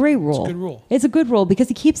 Yeah, it's a great rule. It's a good rule. It's a good rule because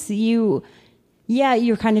it keeps you... Yeah,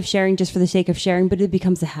 you're kind of sharing just for the sake of sharing, but it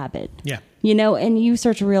becomes a habit. Yeah. You know, and you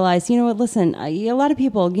start to realize, you know what, listen, a lot of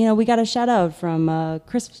people, you know, we got a shout out from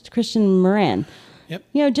Christian Moran. Yep.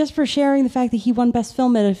 You know, just for sharing the fact that he won Best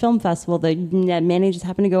Film at a film festival that Manny just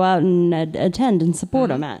happened to go out and attend and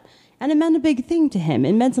support him at. And it meant a big thing to him.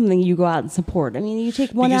 It meant something you go out and support. I mean, you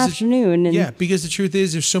take one afternoon. Because the truth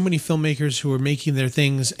is there's so many filmmakers who are making their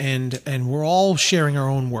things and we're all sharing our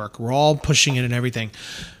own work. We're all pushing it and everything.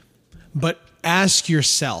 But ask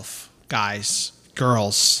yourself, guys,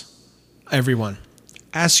 girls, everyone,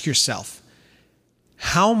 ask yourself,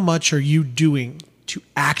 how much are you doing to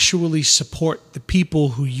actually support the people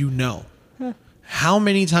who you know? How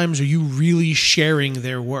many times are you really sharing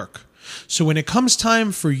their work? So when it comes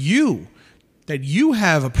time for you, that you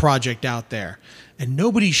have a project out there and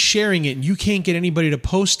nobody's sharing it and you can't get anybody to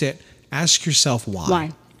post it, ask yourself why.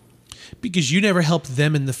 Why? Because you never helped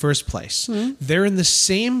them in the first place. They're in the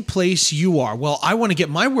same place you are. Well, I want to get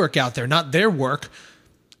my work out there, not their work.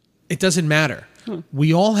 It doesn't matter.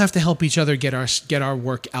 We all have to help each other get our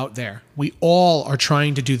work out there. We all are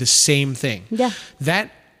trying to do the same thing. Yeah.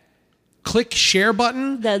 That click share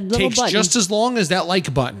button takes just as long as that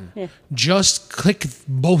like button. Yeah. Just click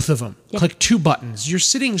both of them. Yeah. Click 2 buttons. You're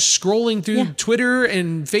sitting scrolling through Twitter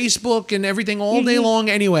and Facebook and everything all day long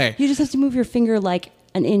anyway. You just have to move your finger like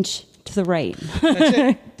an inch to the right. That's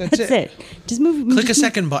it. That's it. Just move. Click a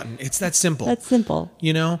second button. It's that simple. That's simple.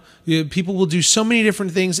 You know, people will do so many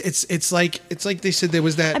different things. It's like they said there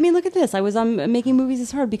was that. I mean, look at this. I was on Making Movies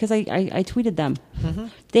is Hard because I tweeted them. Mm-hmm.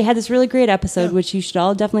 They had this really great episode, which you should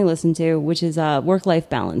all definitely listen to, which is work-life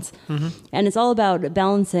balance. Mm-hmm. And it's all about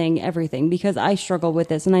balancing everything because I struggle with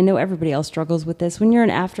this, and I know everybody else struggles with this. When you're an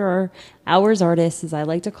after-hours artist, as I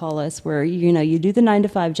like to call us, where, you know, you do the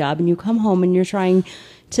 9-to-5 job and you come home and you're trying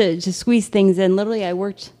to squeeze things in. Literally, I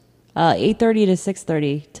worked 8:30 to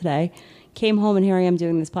 6:30 today. Came home and here I am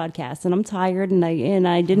doing this podcast, and I'm tired and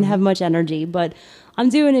I didn't have much energy, but I'm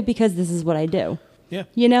doing it because this is what I do. Yeah.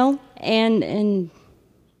 You know? And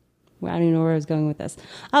well, I don't even know where I was going with this.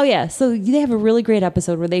 Oh, yeah. So they have a really great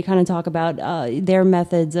episode where they kind of talk about their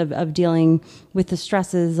methods of dealing with the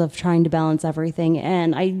stresses of trying to balance everything.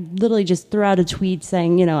 And I literally just threw out a tweet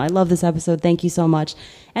saying, you know, I love this episode. Thank you so much.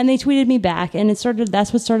 And they tweeted me back, and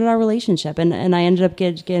that's what started our relationship. And I ended up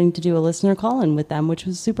getting to do a listener call-in with them, which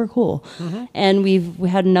was super cool. Mm-hmm. And we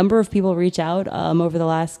had a number of people reach out over the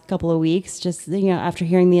last couple of weeks. Just, you know, after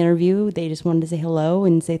hearing the interview, they just wanted to say hello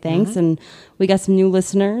and say thanks. Mm-hmm. And we got some new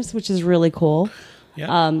listeners, which is really cool.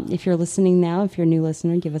 Yeah. If you're listening now, if you're a new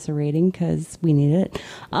listener, give us a rating because we need it.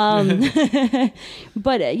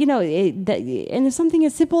 But, you know, and there's something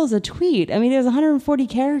as simple as a tweet. I mean, there's 140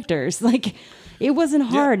 characters. Like, it wasn't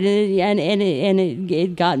hard, and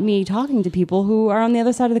it got me talking to people who are on the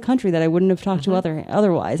other side of the country that I wouldn't have talked to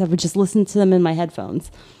otherwise. I would just listen to them in my headphones,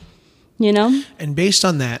 you know? And based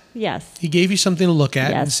on that, yes, he gave you something to look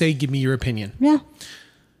at and say, give me your opinion. Yeah.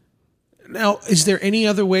 Now, is there any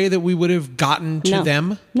other way that we would have gotten to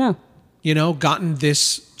them? No. You know, gotten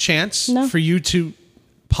this chance No. for you to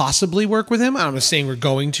possibly work with him? I'm not saying we're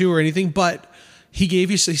going to or anything, but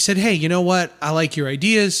he said, hey, you know what? I like your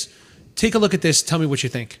ideas. Take a look at this. Tell me what you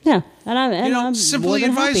think. Yeah, and I'm simply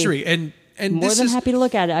advisory, happy. and more than happy to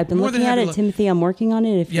look at it. I've been looking at it, Timothy. I'm working on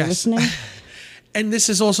it. If you're listening, and this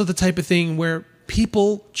is also the type of thing where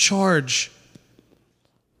people charge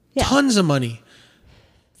tons of money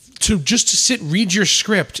to sit read your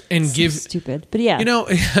script and so give stupid, but yeah, you know,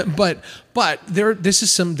 but there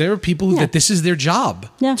are people that this is their job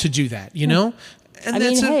to do that, you know. And I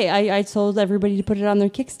mean, I told everybody to put it on their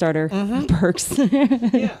Kickstarter perks.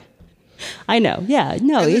 Yeah. I know. Yeah.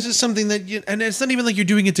 No. And this is something that and it's not even like you're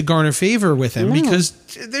doing it to garner favor with him because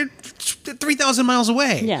they're 3,000 miles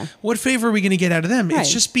away. Yeah. What favor are we going to get out of them? Right.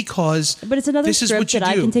 It's just because but it's another this script that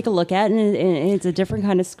I can take a look at, and it's a different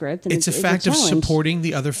kind of script. And it's a fact of supporting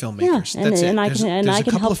the other filmmakers. Yeah. That's and it. I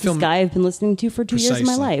can help this guy I've been listening to for 2 years of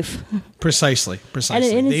my life. Precisely.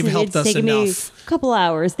 And they've helped us taken enough. Me a couple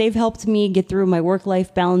hours. They've helped me get through my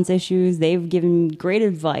work-life balance issues. They've given great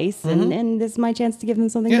advice, and this is my chance to give them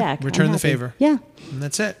something back. Return the favor. Yeah. And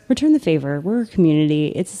that's it. Return the favor. We're a community.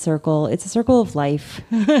 It's a circle. It's a circle of life.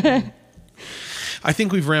 I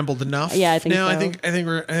think we've rambled enough. Yeah, I think so. I think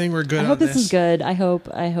we're good. I hope this is good. I hope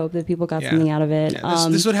that people got something out of it. Yeah,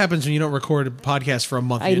 this is what happens when you don't record a podcast for a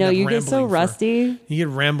month. I know you get so rusty. You get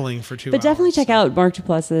rambling for 2 hours. But definitely check out Mark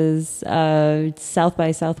Duplass's South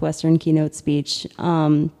by Southwestern keynote speech.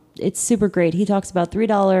 It's super great. He talks about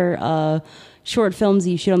 $3 short films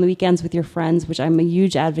that you shoot on the weekends with your friends, which I'm a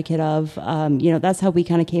huge advocate of. That's how we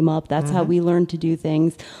kind of came up. That's how we learned to do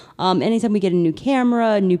things. Anytime we get a new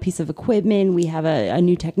camera, a new piece of equipment, we have a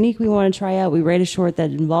new technique we want to try out, we write a short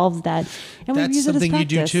that involves that, and we use it as practice. That's something you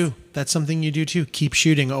do too. That's something you do too. Keep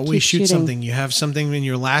shooting. Always shoot something. You have something in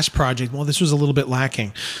your last project. Well, this was a little bit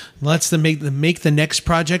lacking. Let's make the next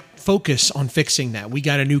project focus on fixing that. We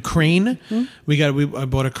got a new crane. Mm-hmm. I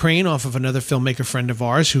bought a crane off of another filmmaker friend of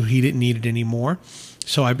ours who he didn't need it anymore.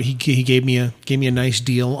 So he gave me a nice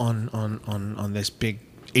deal on this big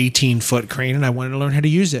 18-foot crane, and I wanted to learn how to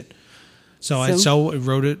use it. So I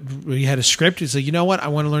wrote it. We had a script. It's like, you know what? I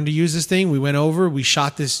want to learn to use this thing. We went over. We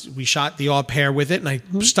shot the au pair with it, and I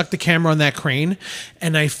stuck the camera on that crane,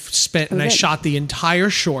 and I shot the entire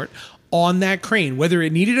short on that crane, whether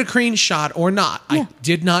it needed a crane shot or not. Yeah. I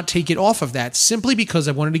did not take it off of that simply because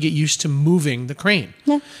I wanted to get used to moving the crane.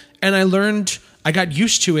 Yeah. And I got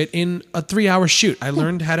used to it in a 3-hour shoot. I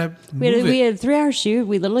learned how to move it. We had a 3-hour shoot.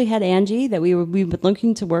 We literally had Angie that we've been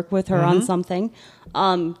looking to work with her on something.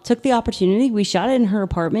 Took the opportunity. We shot it in her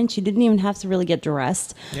apartment. She didn't even have to really get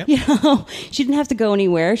dressed. Yep. She didn't have to go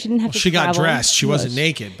anywhere. She didn't have to She travel. got dressed. She wasn't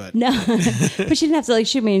naked, but no. But she didn't have to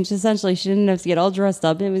essentially she didn't have to get all dressed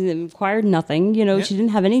up. It required nothing. She didn't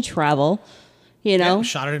have any travel. You know, we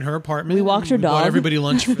shot it in her apartment. We walked her Bought dog. everybody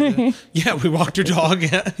lunch. Yeah, we walked her dog.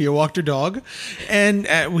 Yeah, you walked her dog, and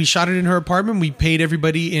we shot it in her apartment. We paid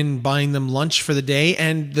everybody in buying them lunch for the day,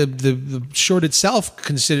 and the short itself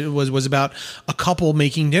was about a couple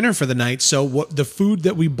making dinner for the night. So what the food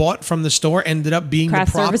that we bought from the store ended up being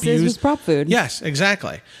craft the prop services used. was prop food. Yes,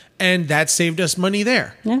 exactly, and that saved us money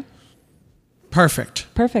there. Yeah. Perfect.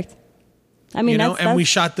 I mean, And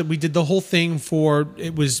we did the whole thing for,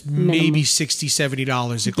 it was maybe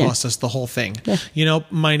 $60-$70 it cost us the whole thing,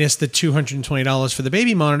 minus the $220 for the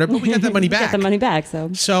baby monitor, but we got that money back. Got the money back,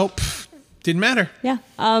 so didn't matter. Yeah.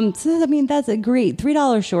 So I mean, that's a great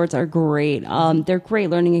 $3 shorts are great. They're great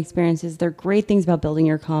learning experiences. They're great things about building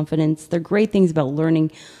your confidence. They're great things about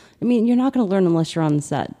learning. I mean, you're not going to learn unless you're on the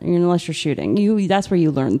set, unless you're shooting. That's where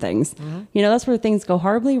you learn things. That's where things go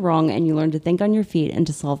horribly wrong, and you learn to think on your feet and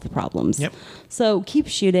to solve the problems. Yep. So keep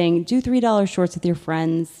shooting. Do $3 shorts with your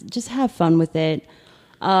friends. Just have fun with it.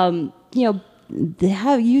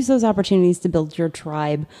 Use those opportunities to build your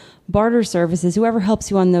tribe. Barter services. Whoever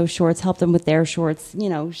helps you on those shorts, help them with their shorts.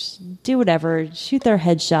 Do whatever. Shoot their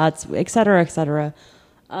headshots, et cetera, et cetera.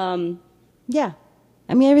 Yeah.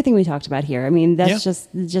 I mean, everything we talked about here. I mean, that's just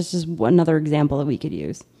another example that we could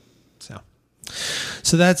use.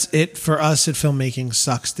 So that's it for us at Filmmaking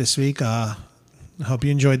Sucks this week. I hope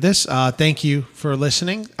you enjoyed this. Thank you for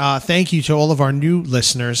listening. Thank you to all of our new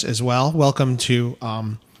listeners as well. Welcome to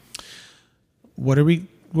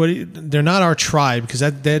they're not our tribe, because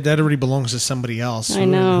that already belongs to somebody else. I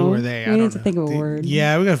know. Who are they? We need to think of a word.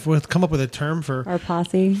 Yeah, we'll come up with a term for our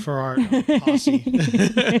posse. For our posse.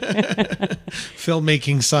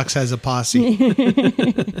 Filmmaking Sucks has a posse.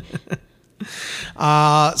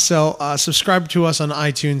 So subscribe to us on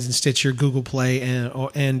iTunes and Stitcher, Google Play,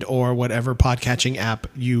 and or whatever podcatching app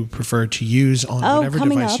you prefer to use on whatever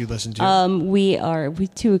device you listen to. We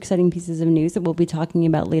have 2 exciting pieces of news that we'll be talking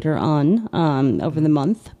about later on over the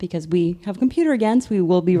month, because we have a computer again, so we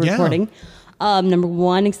will be recording. Number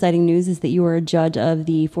 1 exciting news is that you are a judge of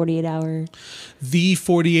the 48-hour... The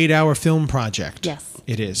 48-hour film project. Yes.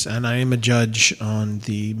 It is. And I am a judge on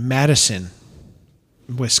the Madison,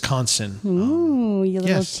 Wisconsin. Ooh, you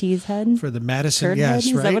little cheese head. For the Madison, Curd yes,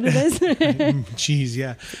 head? right? Is that what it is? Cheese,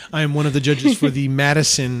 yeah. I am one of the judges for the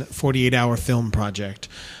Madison 48-hour film project.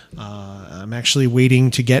 I'm actually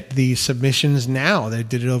waiting to get the submissions now. They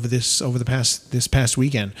did it over this past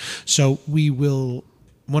weekend. So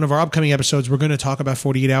one of our upcoming episodes, we're going to talk about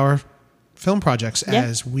 48-hour film projects,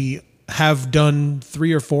 as we have done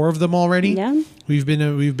 3 or 4 of them already. Yeah. We've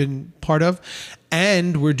been part of,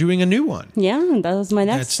 and we're doing a new one. Yeah, that was my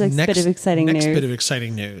next bit of exciting news. Next bit of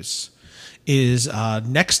exciting news is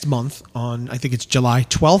next month on, I think it's July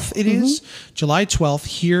 12th it is. July 12th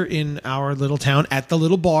here in our little town at the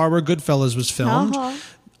little bar where Goodfellas was filmed.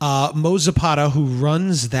 Mo Zapata, who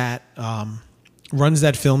runs that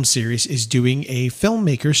film series, is doing a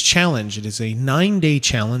filmmakers challenge. It is a 9-day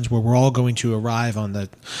challenge where we're all going to arrive on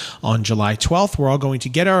July 12th. We're all going to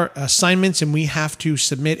get our assignments, and we have to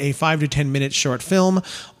submit a 5 to 10 minute short film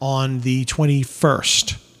on the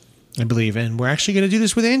 21st, I believe. And we're actually going to do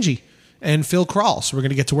this with Angie and Phil Kral. So we're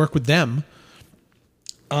going to get to work with them.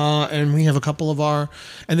 And we have a couple of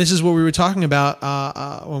and this is what we were talking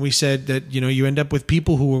about when we said that, you end up with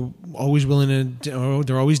people who are always willing to,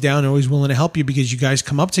 they're always down, always willing to help you because you guys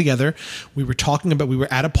come up together. We were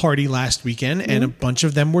at a party last weekend, and a bunch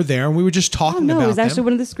of them were there, and we were just talking about them. It was actually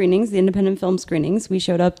one of the screenings, the independent film screenings. We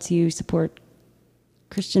showed up to support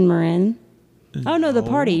Christian Moran. Oh, no, the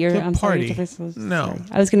party. I'm party. Sorry. No.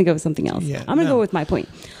 I was going to go with something else. Yeah, I'm going to go with my point.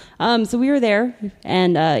 So we were there,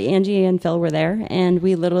 and Angie and Phil were there, and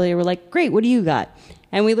we literally were like, great, what do you got?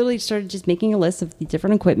 And we literally started just making a list of the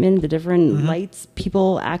different equipment, the different lights,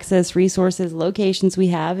 people, access, resources, locations we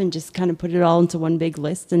have, and just kind of put it all into one big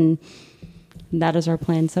list, and that is our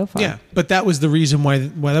plan so far. Yeah, but that was the reason why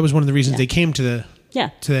that was one of the reasons they came to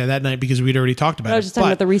that night, because we'd already talked about it. I was just talking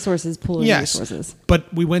about the resources, pooling resources.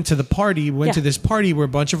 But we went to the party, to this party where a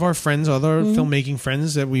bunch of our friends, other filmmaking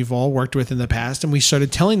friends that we've all worked with in the past, and we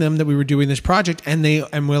started telling them that we were doing this project, and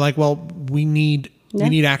we're like, well, we need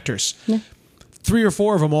actors. Yeah. 3 or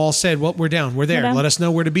 4 of them all said, well, we're down. We're there. Let us know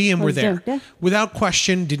where to be, and we're there. Yeah. Without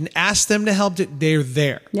question, didn't ask them to help. They're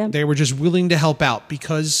there. Yeah. They were just willing to help out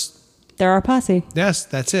because... they're our posse. Yes,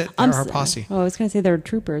 that's it. They're our posse. Oh, I was going to say they're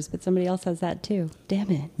troopers, but somebody else has that too. Damn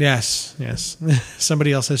it. Yes.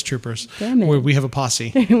 Somebody else has troopers. Damn it. We have a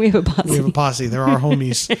posse. We have a posse. They're our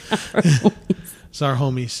homies. It's our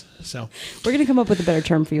homies. So we're going to come up with a better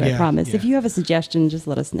term for you, I promise. Yeah. If you have a suggestion, just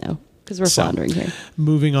let us know, because we're floundering here.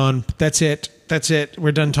 Moving on. That's it.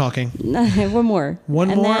 We're done talking. One more.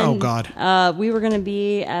 Then, oh, God. We were going to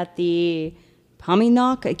be at the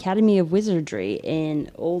Pominock Academy of Wizardry in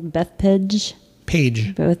Old Bethpage.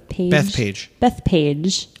 Page.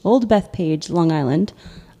 Bethpage. Old Bethpage, Long Island.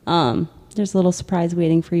 There's a little surprise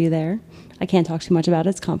waiting for you there. I can't talk too much about it.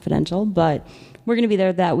 It's confidential, but we're going to be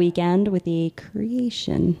there that weekend with a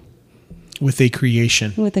creation. With a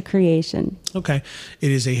creation. Okay.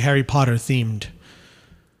 It is a Harry Potter themed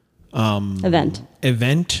event.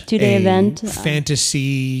 2-day event.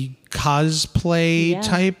 Fantasy cosplay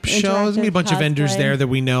type show. There's going to be a bunch of vendors there that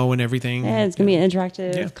we know and everything. Yeah, it's going to be an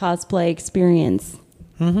interactive cosplay experience.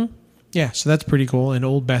 Mm-hmm. Yeah, so that's pretty cool. In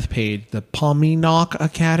Old Bethpage, the Pominock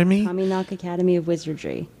Academy. Pominock Academy of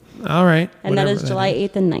Wizardry. All right. And that is July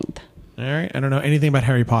 8th and 9th. All right. I don't know anything about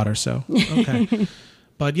Harry Potter, so okay.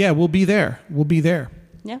 But yeah, we'll be there.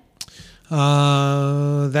 Yeah.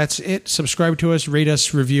 That's it. Subscribe to us, rate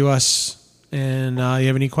us, review us. And you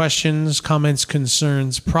have any questions, comments,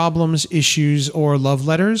 concerns, problems, issues, or love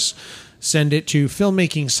letters, send it to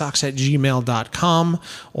filmmakingsocks@gmail.com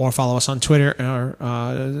or follow us on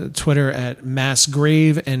Twitter Twitter at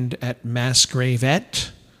Massgrave and at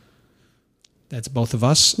Massgravette. That's both of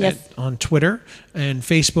us on Twitter. And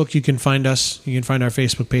Facebook, you can find us. You can find our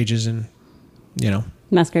Facebook pages and,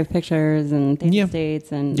 Massgrave Pictures and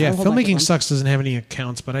States and Filmmaking Sucks doesn't have any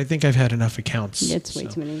accounts, but I think I've had enough accounts. It's way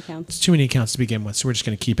too many accounts. It's too many accounts to begin with, so we're just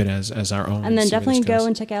going to keep it as our own. And then definitely go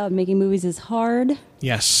and check out Making Movies is Hard.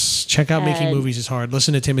 Yes, check out Making Movies is Hard.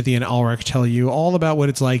 Listen to Timothy and Ulrich tell you all about what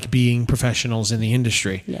it's like being professionals in the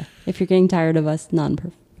industry. Yeah, if you're getting tired of us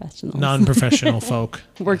non-professional folk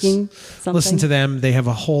working something. Listen to them. They have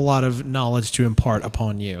a whole lot of knowledge to impart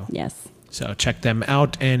upon you. Yes. So check them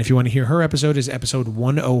out. And if you want to hear her episode, is episode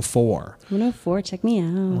 104. 104. Check me out.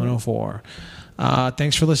 104.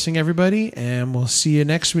 Thanks for listening, everybody. And we'll see you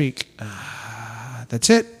next week. That's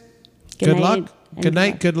it. Good luck. Good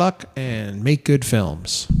night. Good luck. And make good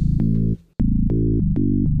films.